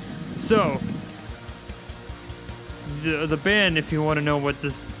 So, the band, if you want to know what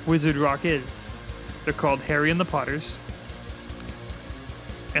this wizard rock is, they're called Harry and the Potters.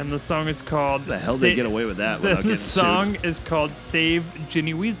 And the song is called... The hell they get away with that without The getting song sued? is called Save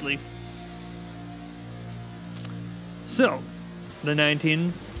Ginny Weasley. So, the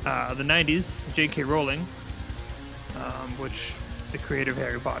 90s, J.K. Rowling, which the creator of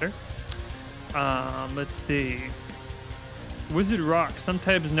Harry Potter. Let's see. Wizard rock,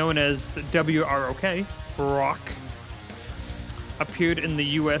 sometimes known as WROK, rock, appeared in the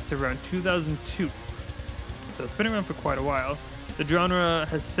U.S. around 2002. So it's been around for quite a while. The genre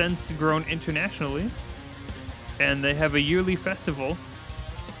has since grown internationally, and they have a yearly festival.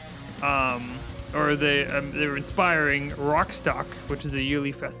 They're inspiring Rockstock, which is a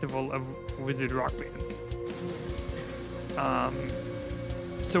yearly festival of wizard rock bands.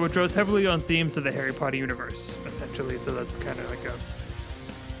 So it draws heavily on themes of the Harry Potter universe, essentially. So that's kind of like a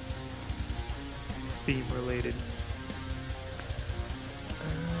theme-related.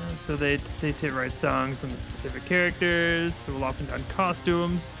 So they write songs on the specific characters. They will often don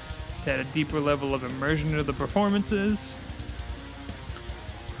costumes to add a deeper level of immersion into the performances.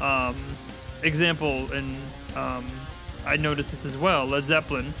 Example, and I noticed this as well. Led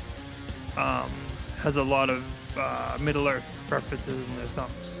Zeppelin has a lot of Middle-earth references in their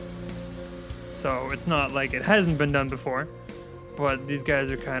songs. So it's not like it hasn't been done before, but these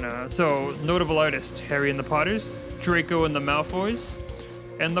guys are kind of... So, notable artists, Harry and the Potters, Draco and the Malfoys,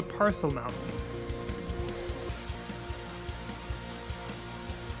 and the Parselmouths.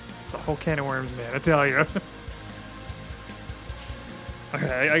 It's a whole can of worms, man, I tell you.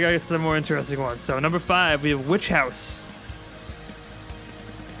 Okay, I got some more interesting ones. So, number 5, we have Witch House.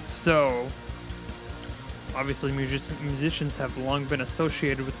 So... Obviously, musicians have long been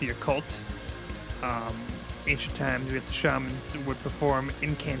associated with the occult. Ancient times, the shamans would perform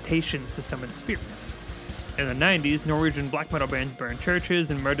incantations to summon spirits. In the 90s, Norwegian black metal bands burned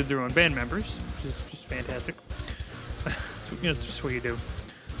churches and murdered their own band members, which is just fantastic. It's just what you do.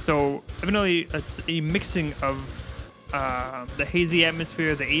 So, evidently, it's a mixing of the hazy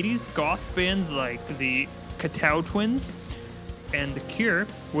atmosphere of the 80s, goth bands like the Katow Twins, and The Cure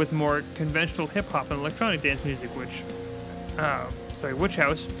with more conventional hip-hop and electronic dance music, which, Witch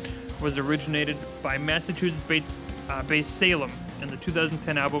House was originated by Massachusetts-based Salem in the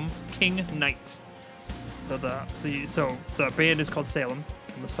 2010 album King Knight. So the band is called Salem,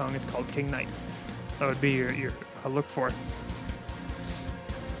 and the song is called King Knight. That would be your look for.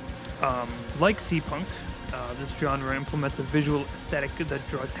 Like Sea-Punk, this genre implements a visual aesthetic that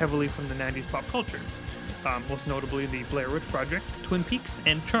draws heavily from the 90s pop culture. Most notably the Blair Witch Project, Twin Peaks,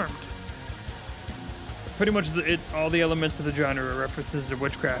 and Charmed. Pretty much all the elements of the genre are references to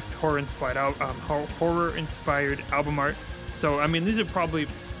witchcraft, horror-inspired album art. So, I mean, these are probably,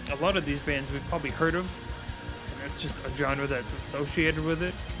 a lot of these bands we've probably heard of, and it's just a genre that's associated with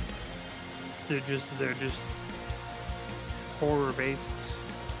it. They're just horror-based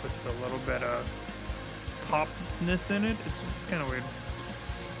with a little bit of popness in it. It's kind of weird.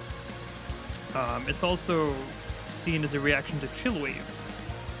 It's also seen as a reaction to chillwave. I don't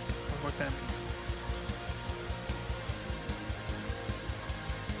know what that means.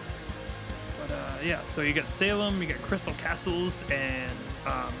 But yeah, so you got Salem, you got Crystal Castles, and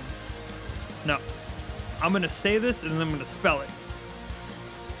no, I'm gonna say this and then I'm gonna spell it.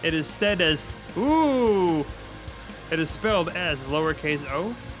 It is said as it is spelled as lowercase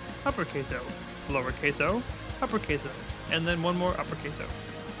o, uppercase o, lowercase o, uppercase o, and then one more uppercase o.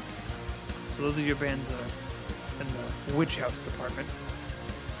 So those are your bands in the Witch House department.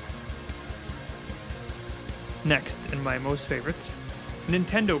 Next, and my most favorite,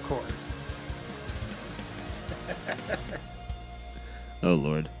 Nintendo Core. Oh,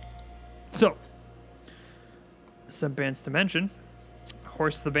 Lord. So, some bands to mention: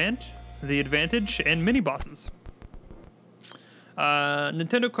 Horse the Band, The Advantage, and Mini Bosses.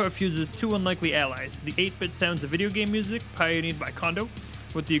 Nintendo Core fuses two unlikely allies: the 8-bit sounds of video game music, pioneered by Kondo,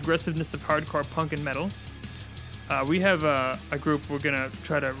 with the aggressiveness of hardcore punk and metal. We have a group we're gonna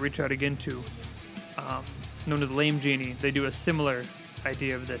try to reach out again to, known as Lame Genie. They do a similar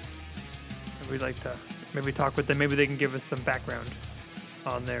idea of this. And we'd like to maybe talk with them. Maybe they can give us some background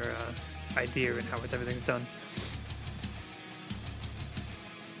on their idea and how everything's done.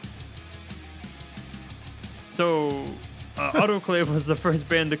 So, Autoclave was the first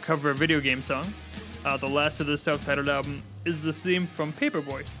band to cover a video game song. The last of their self-titled album is the theme from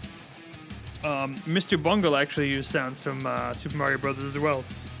Paperboy. Mr. Bungle actually used sounds from Super Mario Brothers as well,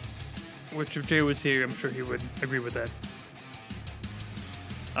 which if Jay was here, I'm sure he would agree with that.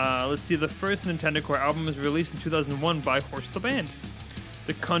 Let's see, the first Nintendo Core album was released in 2001 by Horse the Band.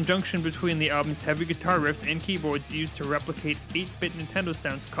 The conjunction between the album's heavy guitar riffs and keyboards used to replicate 8-bit Nintendo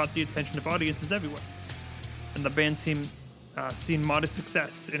sounds caught the attention of audiences everywhere. And the band seen modest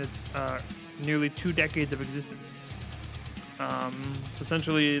success in its nearly 2 decades of existence. So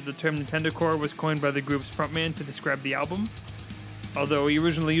essentially, the term Nintendo Core was coined by the group's frontman to describe the album, although he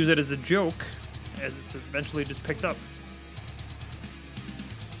originally used it as a joke, as it's eventually just picked up.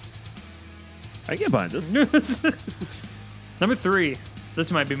 I get behind this. Number 3. This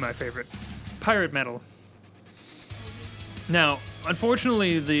might be my favorite. Pirate metal. Now,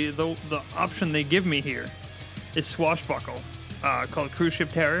 unfortunately, the option they give me here is Swashbuckle, called Cruise Ship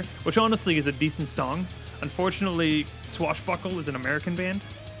Terror, which honestly is a decent song. Unfortunately, Swashbuckle is an American band,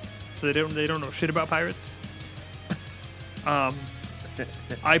 so they don't know shit about pirates.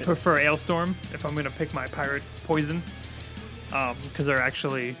 I prefer Ailstorm if I'm gonna pick my pirate poison, because they're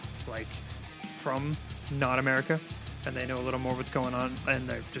actually like from not America, and they know a little more what's going on, and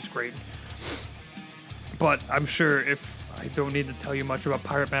they're just great. But I'm sure if I don't need to tell you much about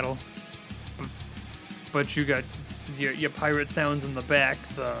pirate metal, but you got your pirate sounds in the back,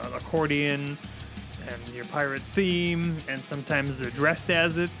 the accordion, and your pirate theme, and sometimes they're dressed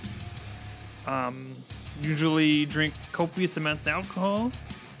as it. Usually drink copious amounts of alcohol,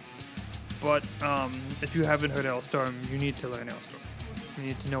 but if you haven't heard Ailstorm, you need to learn Ailstorm. You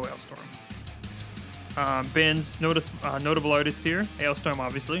need to know Ailstorm. Band's notable artists here: Ailstorm,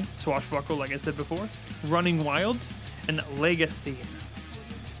 obviously, Swashbuckle, like I said before, Running Wild, and Legacy.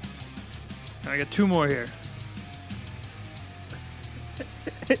 I got 2 more here.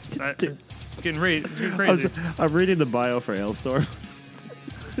 Getting crazy. I'm reading the bio for Ailstorm.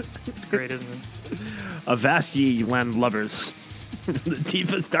 It's great, isn't it? Avast ye landlubbers. From the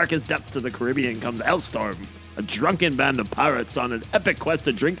deepest, darkest depths of the Caribbean comes Ailstorm, a drunken band of pirates on an epic quest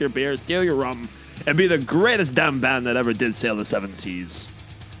to drink your beer, steal your rum, and be the greatest damn band that ever did sail the 7 seas.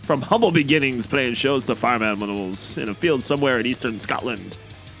 From humble beginnings playing shows to farm animals in a field somewhere in eastern Scotland.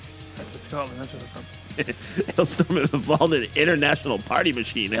 That's what Scotland. That's where they're from. Ailstorm have evolved an international party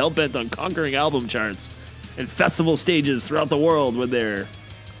machine hell-bent on conquering album charts and festival stages throughout the world with their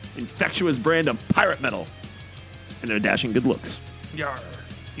infectious brand of pirate metal and their dashing good looks. Yar.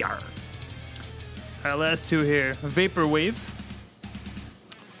 Yar. Our last 2 here. Vaporwave.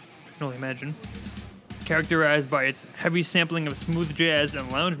 You can only imagine. Characterized by its heavy sampling of smooth jazz and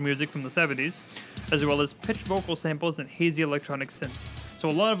lounge music from the 70s, as well as pitched vocal samples and hazy electronic synths. So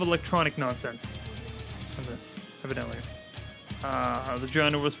a lot of electronic nonsense in this, evidently. The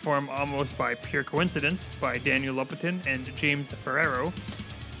genre was formed almost by pure coincidence by Daniel Lopatin and James Ferrero,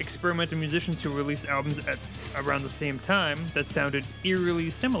 experimental musicians who released albums at around the same time that sounded eerily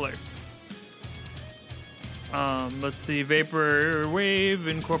similar. Let's see, Vaporwave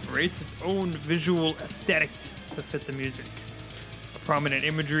incorporates its own visual aesthetic to fit the music. Prominent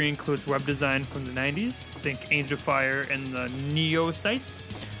imagery includes web design from the 90s, think Angel Fire and the Neo sites,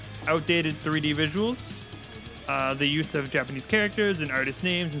 outdated 3D visuals, the use of Japanese characters and artist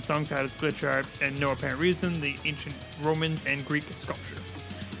names and song titles, glitch art, and no apparent reason, the ancient Romans and Greek sculpture.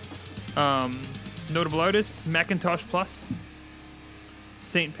 Notable artists: Macintosh Plus,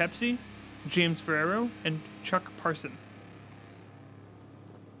 Saint Pepsi, James Ferrero, and Chuck Parson.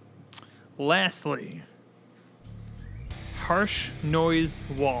 Lastly, Harsh Noise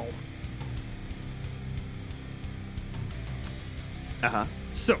Wall. Uh-huh.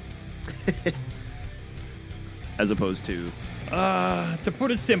 So, As opposed to... to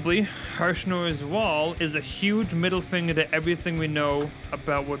put it simply, Harsh Noise Wall is a huge middle finger to everything we know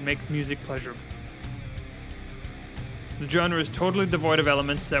about what makes music pleasurable. The genre is totally devoid of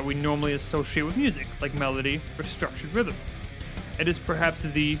elements that we normally associate with music, like melody or structured rhythm. It is perhaps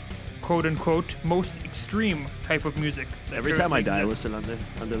the quote-unquote most extreme type of music. Every time I die, listen under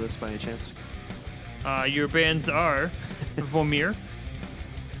this by any chance. Your bands are Vomir,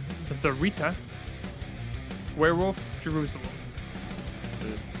 The Rita, Werewolf Jerusalem.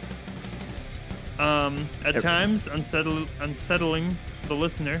 At times, unsettling the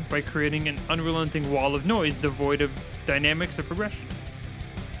listener by creating an unrelenting wall of noise devoid of dynamics or progression.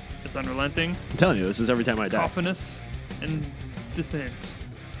 It's unrelenting, I'm telling you, this is every time I die. cacophonous, and dissonant.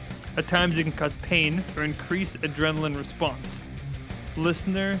 At times, it can cause pain or increase adrenaline response.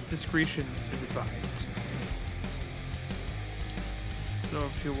 Listener discretion is advised. So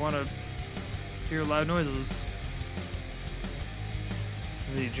if you want to hear loud noises,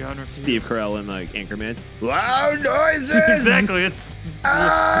 this is the genre for Steve you. Carell and like Anchorman. Loud noises. Exactly. It's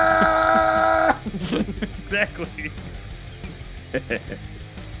Ah! exactly.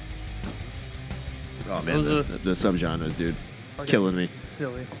 Oh man, Those are- the subgenres, dude, killing me.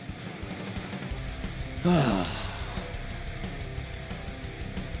 Silly.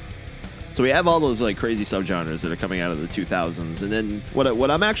 So we have all those like crazy subgenres that are coming out of the 2000s, and then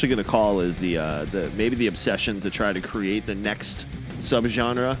what I'm actually going to call is the maybe the obsession to try to create the next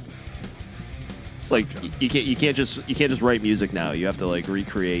subgenre. It's like you can't just write music now. You have to like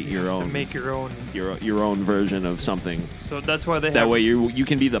recreate You your have own to make your own. your own version of something. So that's why they have That way you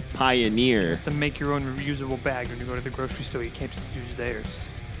can be the pioneer. to make your own reusable bag when you go to the grocery store. You can't just use theirs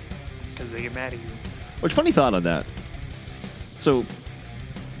because they get mad at you. Which funny thought on that. So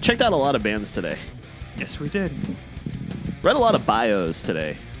checked out a lot of bands today. Yes, we did. Read a lot of bios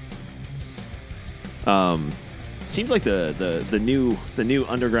today. Seems like the new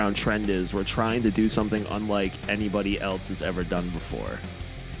underground trend is we're trying to do something unlike anybody else has ever done before.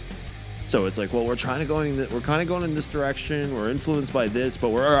 So it's like, well, we're kind of going in this direction. We're influenced by this, but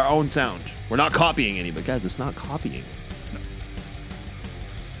we're our own sound. We're not copying anybody, guys. It's not copying.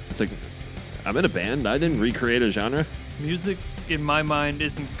 It's like I'm in a band. I didn't recreate a genre. Music, in my mind,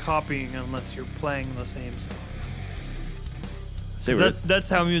 isn't copying unless you're playing the same song. Say 'Cause what? that's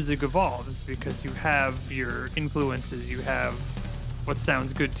how music evolves, because you have your influences, you have what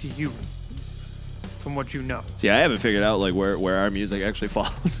sounds good to you from what you know. See, I haven't figured out like where our music actually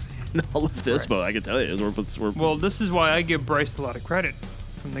falls in all of this, Right. but I can tell you, we're Well, this is why I give Bryce a lot of credit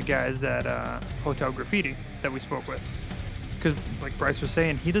from the guys at Hotel Graffiti that we spoke with. Because, like Bryce was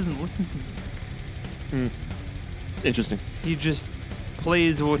saying, he doesn't listen to music. interesting. He just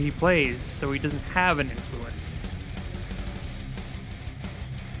plays what he plays, so he doesn't have an influence.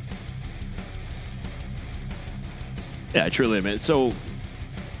 Yeah, I truly admit. So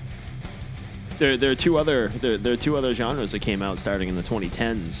there are two other genres that came out starting in the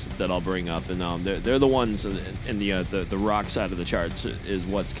 2010s that I'll bring up, and they're the ones in the rock side of the charts is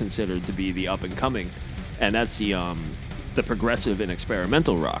what's considered to be the up and coming, and that's the progressive and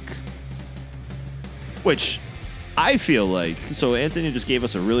experimental rock, which I feel like. So Anthony just gave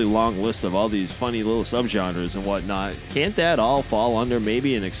us a really long list of all these funny little subgenres and whatnot. Can't that all fall under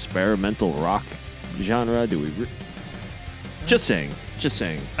maybe an experimental rock genre? Do we? Just saying.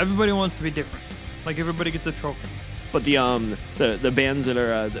 Everybody wants to be different. Like, everybody gets a trophy. But the bands that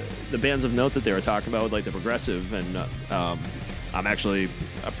are the bands of note that they were talking about, with like the progressive, and I'm actually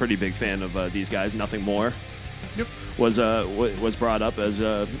a pretty big fan of these guys. Nothing More Yep. was brought up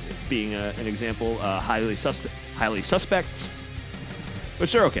as being an example. Highly suspect,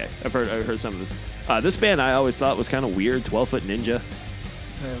 which they're okay. I've heard some of this. This band I always thought was kind of weird. 12-Foot Ninja. Yeah,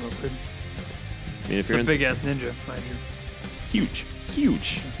 well, good. I mean, if It's you're a in, big ass ninja, mind you. huge.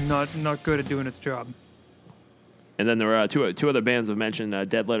 Not good at doing its job. And then there were two other bands I've mentioned: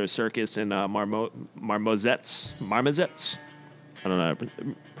 Dead Letter Circus and Marmozettes. I don't know how to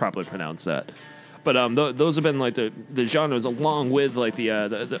properly pronounce that. But those have been like the genres, along with like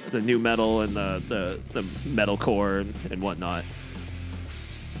the new metal and the metalcore and whatnot.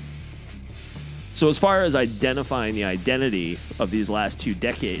 So as far as identifying the identity of these last 2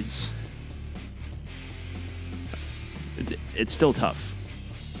 decades, it's still tough.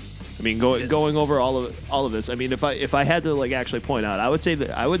 I mean, going over all of this. I mean, if I had to like actually point out, I would say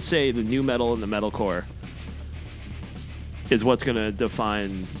the new metal and the metalcore is what's going to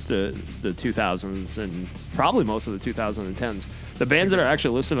define the 2000s and probably most of the 2010s. The bands that are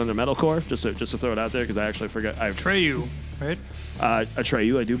actually listed under metalcore, just to throw it out there, because I actually forgot. Atreyu, right?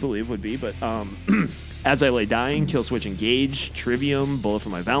 Atreyu, I do believe would be, but As I Lay Dying, Killswitch Engage, Trivium, Bullet for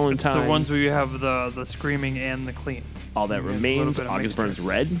My It's Valentine. the ones where you have the screaming and the clean. All That You have a Remains. little bit of August mixture.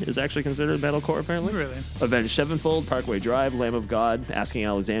 Burns Red is actually considered metalcore, apparently. Really? Avenged Sevenfold, Parkway Drive, Lamb of God, Asking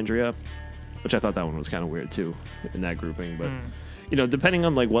Alexandria, which I thought that one was kind of weird too in that grouping. But you know, depending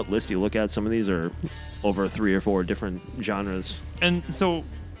on like what list you look at, some of these are over 3 or 4 different genres. And so,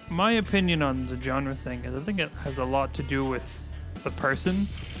 my opinion on the genre thing is I think it has a lot to do with the person.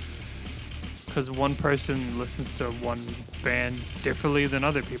 Because one person listens to one band differently than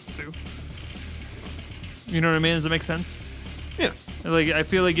other people do. You know what I mean? Does that make sense? Yeah. Like, I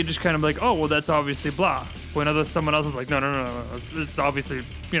feel like you're just kind of like, oh, well, that's obviously blah. When someone else is like, no. It's obviously,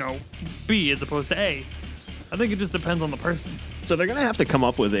 B as opposed to A. I think it just depends on the person. So they're gonna have to come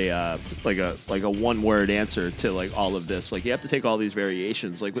up with a like a one word answer to like all of this. Like you have to take all these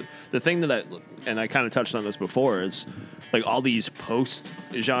variations. Like the thing that I kind of touched on this before is like all these post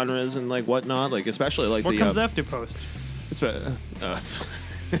genres and like whatnot. Like especially like What comes after post?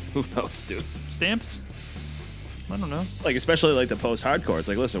 Who knows, dude? Stamps? I don't know. Like especially like the post hardcore. It's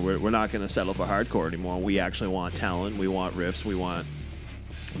like listen, we're not gonna settle for hardcore anymore. We actually want talent. We want riffs. We want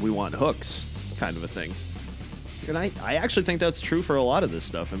hooks, kind of a thing. And I actually think that's true for a lot of this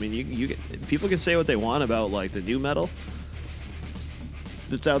stuff. I mean, people can say what they want about like the new metal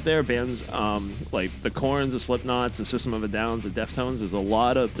that's out there. Bands like the Korns, the Slipknots, the System of a Downs, the Deftones. There's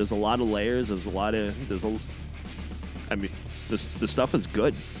a lot of layers. I mean, the stuff is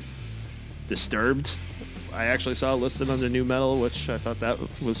good. Disturbed, I actually saw listed under new metal, which I thought that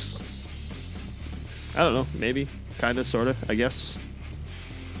was, I don't know, maybe, kind of, sort of, I guess.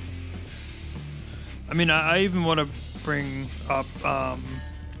 I mean, I even want to bring up,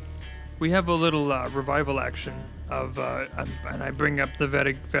 we have a little revival action of, and I bring up the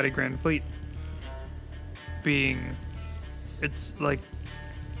Vedi Grand Fleet being, it's like,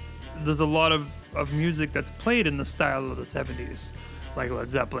 there's a lot of music that's played in the style of the 70s, like Led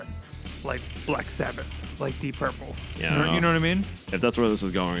Zeppelin, like Black Sabbath, like Deep Purple. Yeah, you know what I mean? If that's where this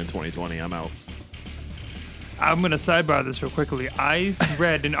is going in 2020, I'm out. I'm going to sidebar this real quickly. I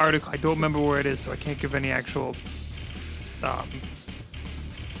read an article, I don't remember where it is, so I can't give any actual,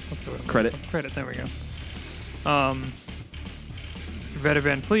 what's the word? Credit. Credit, there we go. Vedi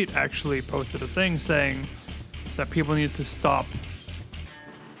Van Fleet actually posted a thing saying that people need to stop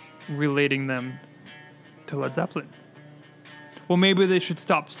relating them to Led Zeppelin. Well, maybe they should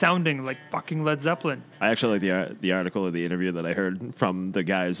stop sounding like fucking Led Zeppelin. I actually like the article or the interview that I heard from the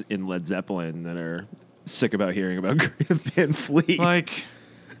guys in Led Zeppelin that are sick about hearing about Van Fleet. Like,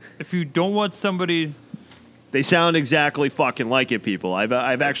 if you don't want somebody... They sound exactly fucking like it, people. I've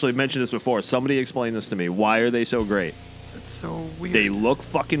actually mentioned this before. Somebody explain this to me. Why are they so great? It's so weird. They look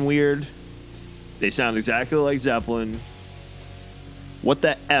fucking weird. They sound exactly like Zeppelin. What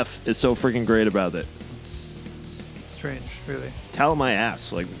the F is so freaking great about it? It's strange, really. Tell my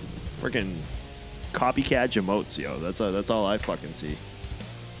ass. Like, freaking copycat Jamotes, yo. That's all I fucking see.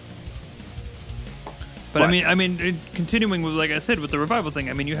 But I mean, continuing with, like I said, with the revival thing,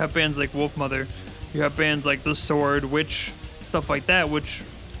 I mean, you have bands like Wolfmother, you have bands like The Sword, Witch, stuff like that, which,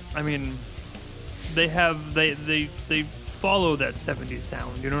 I mean, they follow that 70s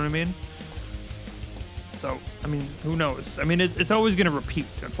sound, you know what I mean? So, I mean, who knows? I mean, it's always going to repeat,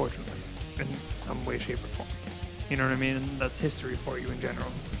 unfortunately, in some way, shape, or form. You know what I mean? And that's history for you in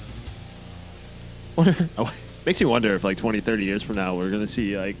general. Makes me wonder if, like, 20, 30 years from now, we're going to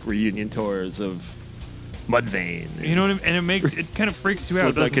see, like, reunion tours of Mudvayne. You know what I mean? And it kind of freaks you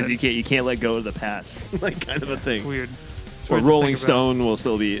out, doesn't it? Because you can't let go of the past, like, kind of a thing. It's weird. Or the Rolling Stones will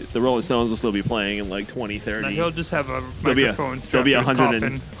still be playing in, like, 2030. Now he'll just have a microphone strapped to his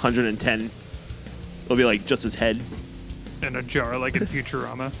coffin. 110. It'll be like just his head. In a jar, like in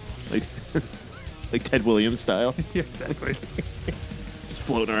Futurama. like Ted Williams style. Yeah, exactly. Just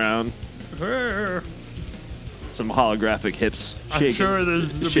floating around. Some holographic hips shaking. I'm sure there'll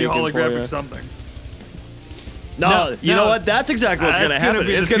be holographic something. No, you know what? That's exactly what's going to happen.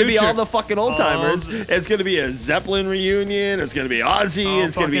 It's going to be all the fucking old timers. It's going to be a Zeppelin reunion. It's going to be Ozzy.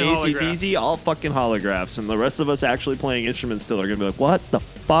 It's going to be AC/DC. All fucking holographs. And the rest of us actually playing instruments still are going to be like, what the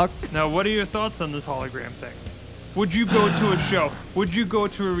fuck? Now, what are your thoughts on this hologram thing? Would you go to a show? Would you go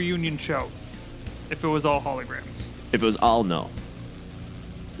to a reunion show if it was all holograms? If it was all, no.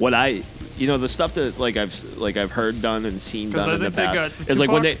 The stuff that I've heard done and seen done in the past is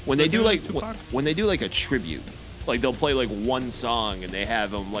like when they do like a tribute, like they'll play like one song and they have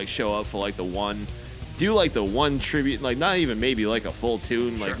them like show up for like the one tribute, like not even maybe like a full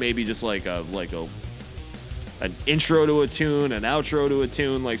tune, like maybe just like an intro to a tune, an outro to a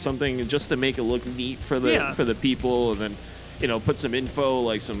tune, like something just to make it look neat for the people, and then put some info,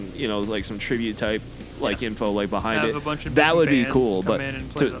 like some some tribute type info like behind it. A bunch of that would be cool, come but in and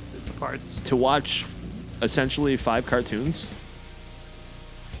play the parts. To watch essentially 5 cartoons.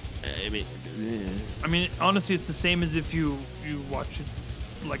 I mean, honestly, it's the same as if you watch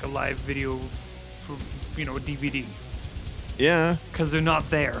like a live video for a DVD. Yeah. Because they're not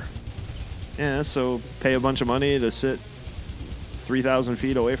there. Yeah, so pay a bunch of money to sit 3,000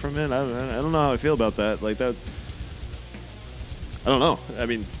 feet away from it. I don't know how I feel about that. Like that. I don't know. I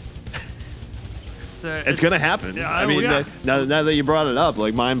mean, it's gonna happen. Yeah, I mean, now that you brought it up,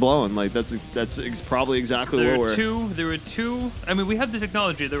 like mind blowing. Like that's probably exactly where we're. There were two. I mean, we have the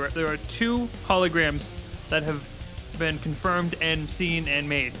technology. There are 2 holograms that have been confirmed and seen and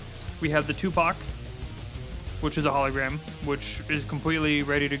made. We have the Tupac which is a hologram, which is completely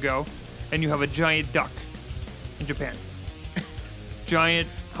ready to go, and you have a giant duck in Japan. Giant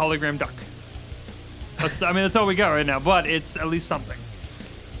hologram duck. That's all we got right now, but it's at least something.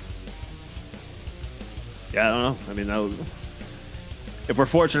 Yeah, I don't know. I mean, if we're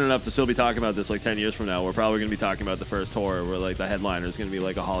fortunate enough to still be talking about this like 10 years from now, we're probably going to be talking about the first horror where like the headliner is going to be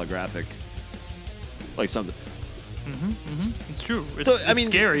like a holographic, like something. It's true. It's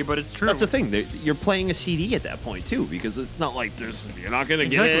scary, but it's true. That's the thing. You're playing a CD at that point too, because it's not like you're not going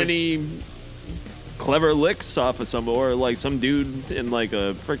to get any clever licks off of or like some dude in like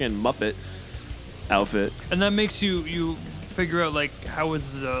a freaking Muppet outfit. And that makes you figure out like how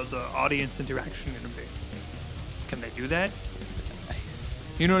is the audience interaction going to be? Can they do that?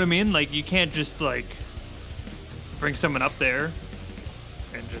 You know what I mean? Like you can't just like bring someone up there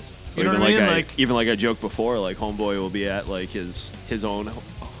and just you know what I mean? Even like I joked before, like Homeboy will be at like his own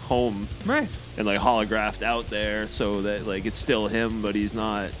home, right? And like holographed out there, so that like it's still him, but he's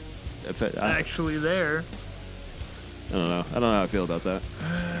not actually there. I don't know how I feel about that.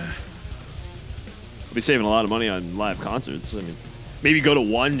 I'll be saving a lot of money on live concerts. I mean, maybe go to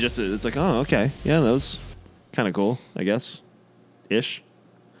one just to, it's like, oh, okay, yeah, that was kind of cool, I guess, ish.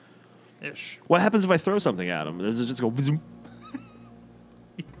 What happens if I throw something at him? Does it just go? Zoom?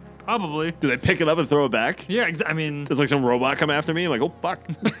 Probably. Do they pick it up and throw it back? Yeah, I mean... Does like some robot come after me? I'm like, oh, fuck.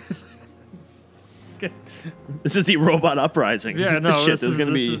 This is the robot uprising. Yeah, no, Shit, this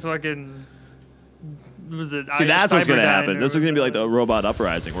gonna be... is fucking... Was it See, that's what's going to happen. This is going to be like the the robot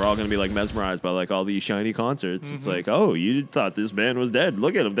uprising. We're all going to be like mesmerized by like all these shiny concerts. It's like, oh, you thought this band was dead.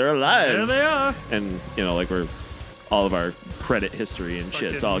 Look at them. They're alive. There they are. And, you know, like all of our credit history and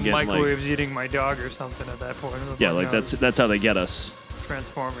shit. It's all getting microwaves like... eating my dog or something at that point. Yeah, like that's how they get us.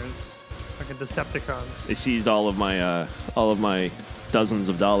 Transformers. Fucking Decepticons. They seized all of my dozens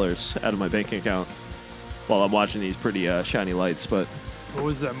of dollars out of my bank account while I'm watching these pretty shiny lights. But what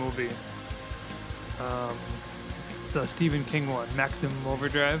was that movie? The Stephen King one, Maximum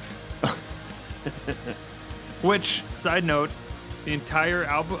Overdrive. Which, side note, the entire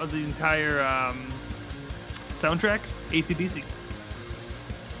album, soundtrack, AC/DC.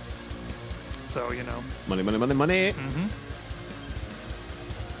 So you know. Money.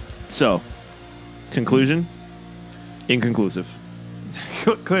 So, conclusion? Inconclusive.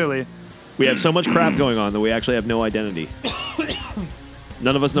 Clearly. We have so much crap going on that we actually have no identity.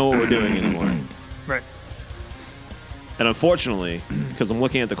 None of us know what we're doing anymore. Right. And unfortunately, because I'm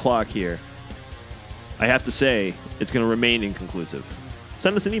looking at the clock here, I have to say it's going to remain inconclusive.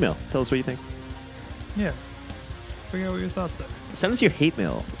 Send us an email. Tell us what you think. Yeah. Figure out what your thoughts are. Send us your hate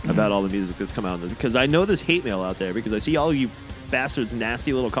mail about all the music that's come out. Because I know there's hate mail out there because I see all you bastards'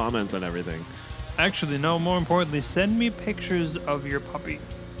 nasty little comments on everything. Actually, no, more importantly, send me pictures of your puppy.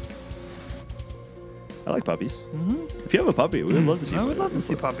 I like puppies. If you have a puppy, we would love to see. I would love to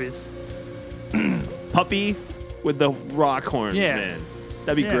see puppies. Puppy with the rock horns, man.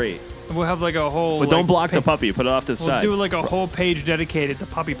 That'd be great. We'll have like a whole. But don't block the puppy. Put it off to the We'll side. do like a whole page dedicated to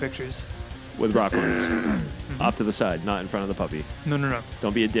puppy pictures. With rock horns. Off to the side, not in front of the puppy. No.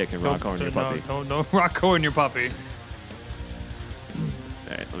 Don't be a dick and rock horn your puppy. No, rock horn your puppy.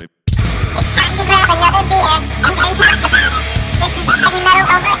 All right, let me. It's time to grab another beer and then talk about it. This is the Heavy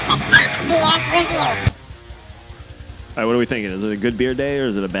Metal Over 6-Pack Beer Review. All right, what are we thinking? Is it a good beer day or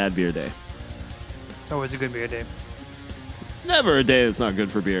is it a bad beer day? It's always a good beer day. Never a day that's not good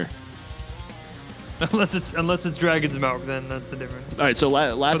for beer. Unless it's Dragon's Milk, then that's the difference. All right, so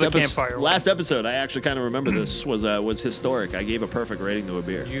last campfire episode, I actually kind of remember this was historic. I gave a perfect rating to a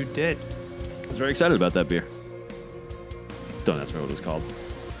beer. You did. I was very excited about that beer. Don't ask me what it was called.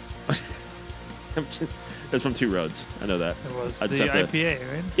 It was from Two Roads. I know that. It was I the just have to-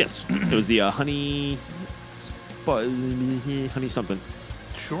 IPA, right? Yes, it was the honey something.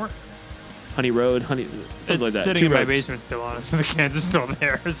 Sure. Honey Road, honey something It's like that. sitting Two in my Roads. basement still, honestly. The cans are still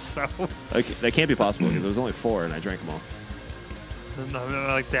there, so. Okay, that can't be possible because there was only 4 and I drank them all. No,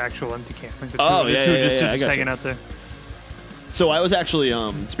 like the actual empty can. Like the Oh, two, yeah, the two yeah, just, yeah, I just gotcha. hanging out there. So I was actually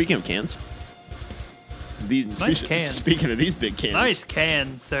speaking of cans. Nice cans. Speaking of these big cans. Nice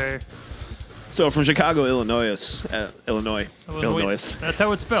cans, sir. So from Chicago, Illinois. Illinois. That's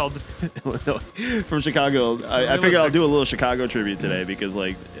how it's spelled. Illinois. From Chicago, I figured I'll do a little Chicago tribute today because,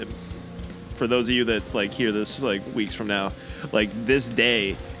 like, for those of you that like hear this like weeks from now, like this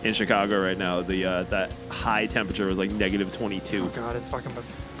day in Chicago right now, the that high temperature was like -22. Oh god, it's fucking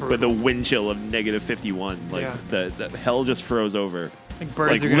brutal. With a wind chill of -51. Like Yeah. the hell just froze over. Like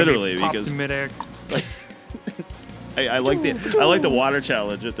birds like are gonna literally be popped because in midair. like I like the water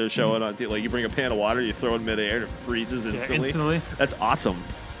challenge that they're showing on. Like you bring a pan of water, you throw it in midair, and it freezes instantly. Instantly. That's awesome.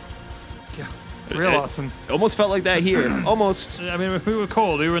 Yeah. Real awesome. Almost felt like that here. Almost. I mean, we were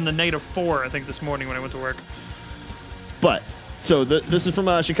cold. We were in the -4, I think, this morning when I went to work. But, so this is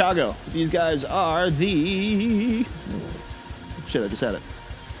from Chicago. These guys are the... Shit, I just had it.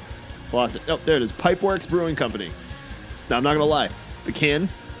 Lost it. Oh, there it is. Pipeworks Brewing Company. Now, I'm not going to lie. The can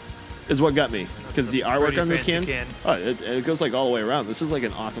is what got me. Because the artwork pretty on this fancy can, can. Oh, it goes like all the way around. This is like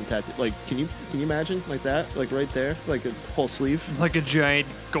an awesome tattoo. Like, can you imagine like that? Like right there? Like a whole sleeve? Like a giant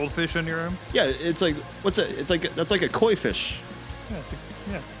goldfish on your arm. Yeah, it's like, what's it? It's like, that's like a koi fish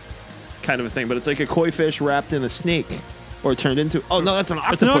Yeah. kind of a thing. But it's like a koi fish wrapped in a snake. Or turned into, oh no, that's an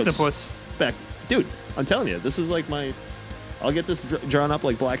octopus. It's an octopus. Back. Dude, I'm telling you, this is like my, I'll get this drawn up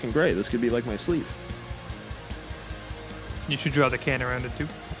like black and gray. This could be like my sleeve. You should draw the can around it too.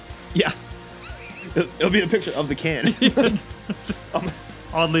 Yeah. It'll be a picture of the can.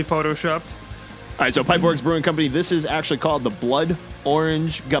 Oddly photoshopped. All right, so Pipeworks Brewing Company, this is actually called the Blood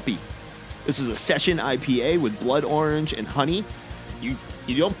Orange Guppy. This is a session IPA with blood orange and honey. You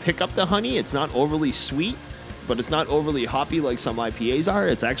don't pick up the honey. It's not overly sweet, but it's not overly hoppy like some IPAs are.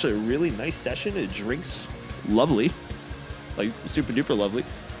 It's actually a really nice session. It drinks lovely, like super duper lovely.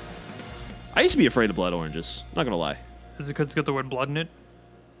 I used to be afraid of blood oranges, not going to lie. Is it because it's got the word blood in it?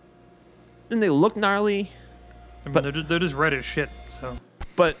 And they look gnarly, I mean, But- they're just red as shit, so.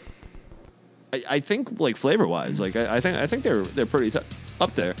 but I think like flavor wise, like I think they're pretty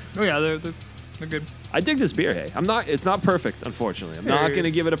up there. Oh, yeah, they're good. I dig this beer. Hey, it's not perfect, unfortunately. I'm not Hey. gonna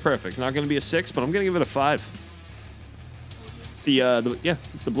give it a perfect. It's not gonna be a 6, but I'm gonna give it a 5. The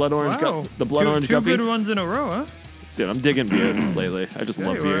blood orange, Wow. the blood orange two guppy. good ones in a row, huh? Dude, I'm digging beer lately. I just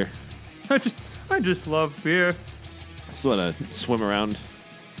love you beer. are. I just love beer. I just want to swim around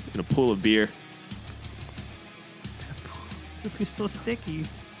in a pool of beer. It'd be so sticky.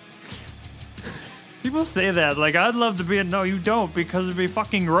 People say that, like, I'd love to be in. No, you don't, because it'd be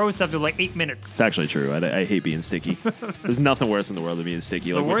fucking gross after like 8 minutes. It's actually true. I hate being sticky. There's nothing worse in the world than being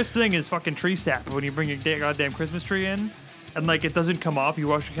sticky. The Like, worst thing is fucking tree sap. When you bring your goddamn Christmas tree in, and like it doesn't come off, you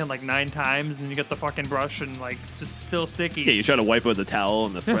wash your hand like 9 times, and you get the fucking brush, and like just still sticky. Yeah, you try to wipe it with a towel,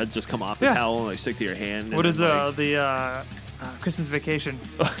 and the threads just come off the Yeah. towel and they stick to your hand. What and is then, like, the Christmas Vacation?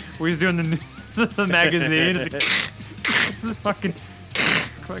 Where he's doing the magazine, and just fucking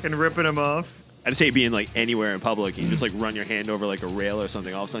ripping them off. I just hate being like anywhere in public and you just like run your hand over like a rail or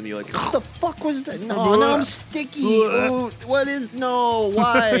something. All of a sudden you're like, what the fuck was that? No, now I'm sticky. Oh, what is? No,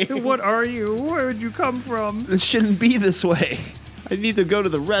 why? What are you? Where did you come from? This shouldn't be this way. I need to go to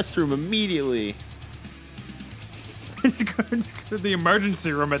the restroom immediately. Go to the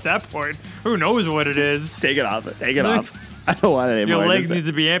emergency room at that point. Who knows what it is? Take it off. Take it off. I don't want it anymore. Your legs Just- need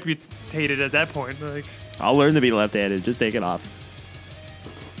to be amputated at that point. Like, I'll learn to be left-handed. Just take it off.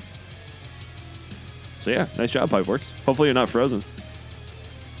 So yeah, nice job, Pipeworks. Hopefully you're not frozen.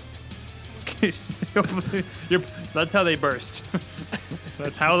 that's how they burst.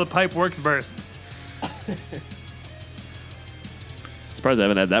 That's how the pipe works burst. Surprised I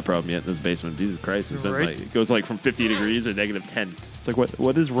haven't had that problem yet in this basement. Jesus Christ, it's been Right. like, it goes like from 50 degrees or negative 10. It's like,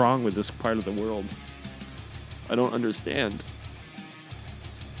 what is wrong with this part of the world? I don't understand.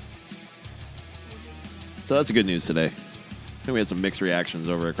 So that's the good news today. I think we had some mixed reactions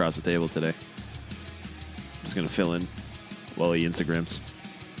over across the table today. Just gonna fill in while he Instagrams.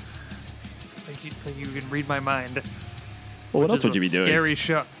 It's like you can read my mind. Well, what else This would you be is a doing? Scary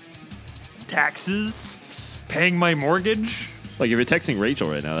show. Taxes, paying my mortgage. Like if you're texting Rachel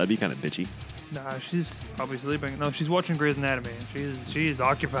right now, that'd be kind of bitchy. Nah, she's probably sleeping. No, she's watching Grey's Anatomy. She's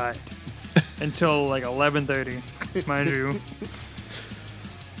occupied until like 11:30, mind you.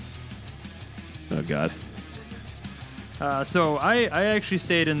 Oh God. So I actually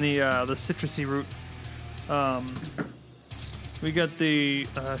stayed in the citrusy route. We got the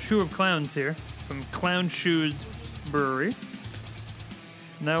Shoe of Clowns here from Clown Shoes Brewery.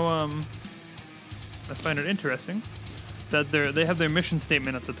 Now, I find it interesting that they have their mission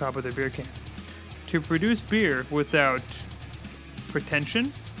statement at the top of their beer can: to produce beer without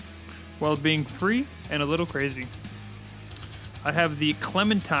pretension, while being free and a little crazy. I have the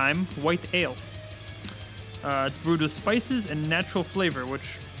Clementine White Ale. It's brewed with spices and natural flavor,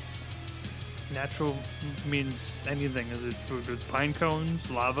 which natural means anything. Is it brewed with pine cones,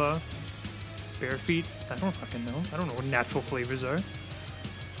 lava, bare feet? I don't fucking know. I don't know what natural flavors are.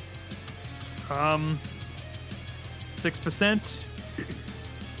 6%.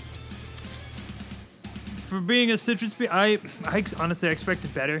 For being a citrus beer, I honestly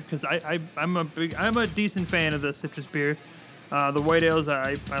expected better because I'm a decent fan of the citrus beer. The white ales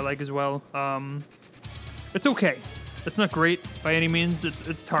I like as well. It's okay. It's not great by any means.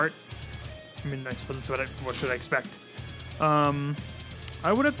 It's tart. I mean, I suppose that's what should I expect?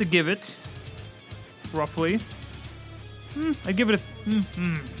 I would have to give it roughly. I give it a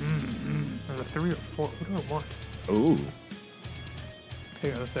 3 or 4. What do I want? Ooh.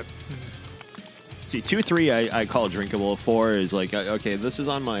 Hang on a sec. See, 2, 3, I call drinkable. 4 is like, okay, this is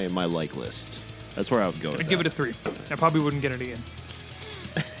on my like list. That's where I would go. I'd give it a 3. I probably wouldn't get it again.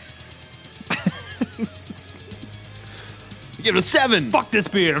 Give it a 7. Fuck this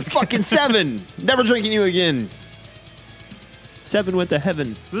beer. Fucking 7. Never drinking you again. 7 went to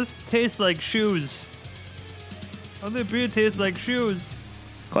heaven. This tastes like shoes. Other beer tastes like shoes.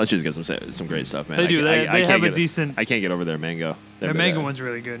 Clutch Shoes get some great stuff, man. They do. They can't have a get decent. I can't get over their mango. Their mango one's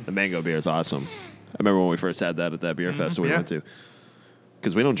really good. The mango beer is awesome. I remember when we first had that at that beer fest that we yeah. went to.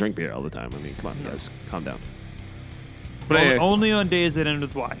 Because we don't drink beer all the time. I mean, come on, guys. Calm down. But anyway, Only on days that end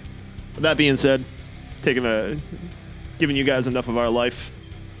with Y. that being said, giving you guys enough of our life,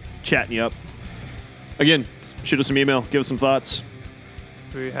 chatting you up. Again, shoot us some email. Give us some thoughts.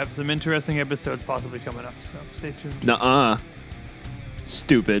 We have some interesting episodes possibly coming up, so stay tuned. Nuh-uh.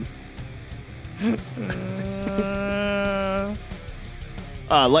 Stupid.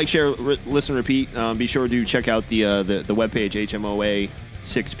 Like, share, listen, repeat. Be sure to check out the webpage,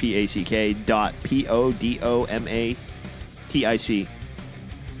 HMOA6PACK.PODOMATIC.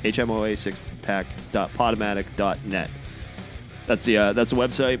 HMOA6pack.podomatic.net. That's the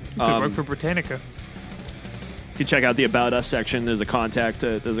website. Could work for Britannica. You can check out the About Us section. There's a contact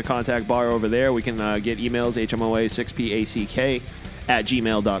bar over there. We can get emails,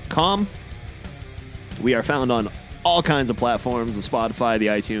 HMOA6PACK@gmail.com. We are found on all kinds of platforms, the Spotify, the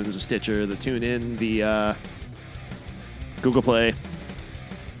iTunes, the Stitcher, the TuneIn, the Google Play,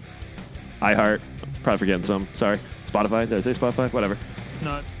 iHeart. Probably forgetting some. Sorry. Spotify. Did I say Spotify? Whatever.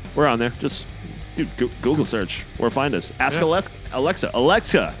 Not. We're on there. Just, dude, Google search or find us. Ask Yeah. Alexa.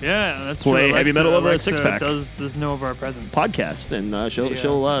 Yeah, that's Play true. heavy metal over a Alexa six-pack. does know of our presence. Podcast, and she'll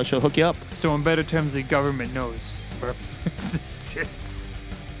Yeah. she'll hook you up. So in better terms, the government knows of our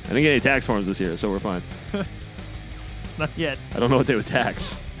existence. I didn't get any tax forms this year, so we're fine. Not yet, I don't know what they would tax.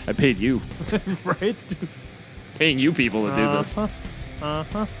 I paid you. right? Paying you people to do this.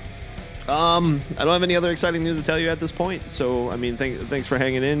 I don't have any other exciting news to tell you at this point. So, I mean, thanks for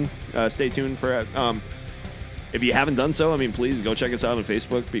hanging in. Stay tuned for if you haven't done so, I mean, please go check us out on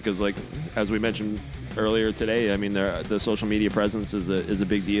Facebook because, like, as we mentioned earlier today, I mean, the social media presence is a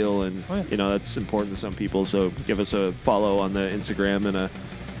big deal, and you know that's important to some people. So, give us a follow on the Instagram and a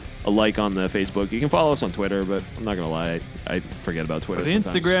like on the Facebook. You can follow us on Twitter, but I'm not gonna lie, I forget about Twitter. The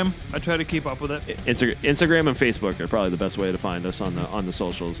sometimes. Instagram, I try to keep up with it. Instagram and Facebook are probably the best way to find us on the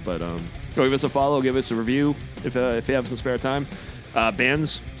socials. But go give us a follow, give us a review if you have some spare time.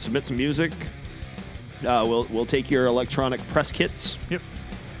 Bands, submit some music. We'll take your electronic press kits. Yep.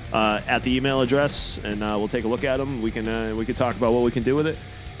 At the email address, and we'll take a look at them. We can talk about what we can do with it.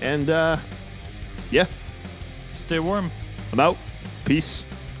 And yeah, Stay warm. I'm out. Peace.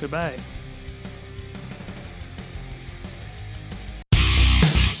 Goodbye.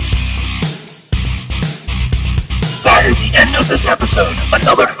 That is the end of this episode.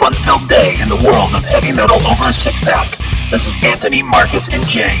 Another fun-filled day in the world of heavy metal over a six-pack. This is Anthony, Marcus, and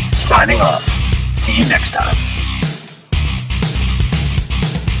Jay signing off. See you next time.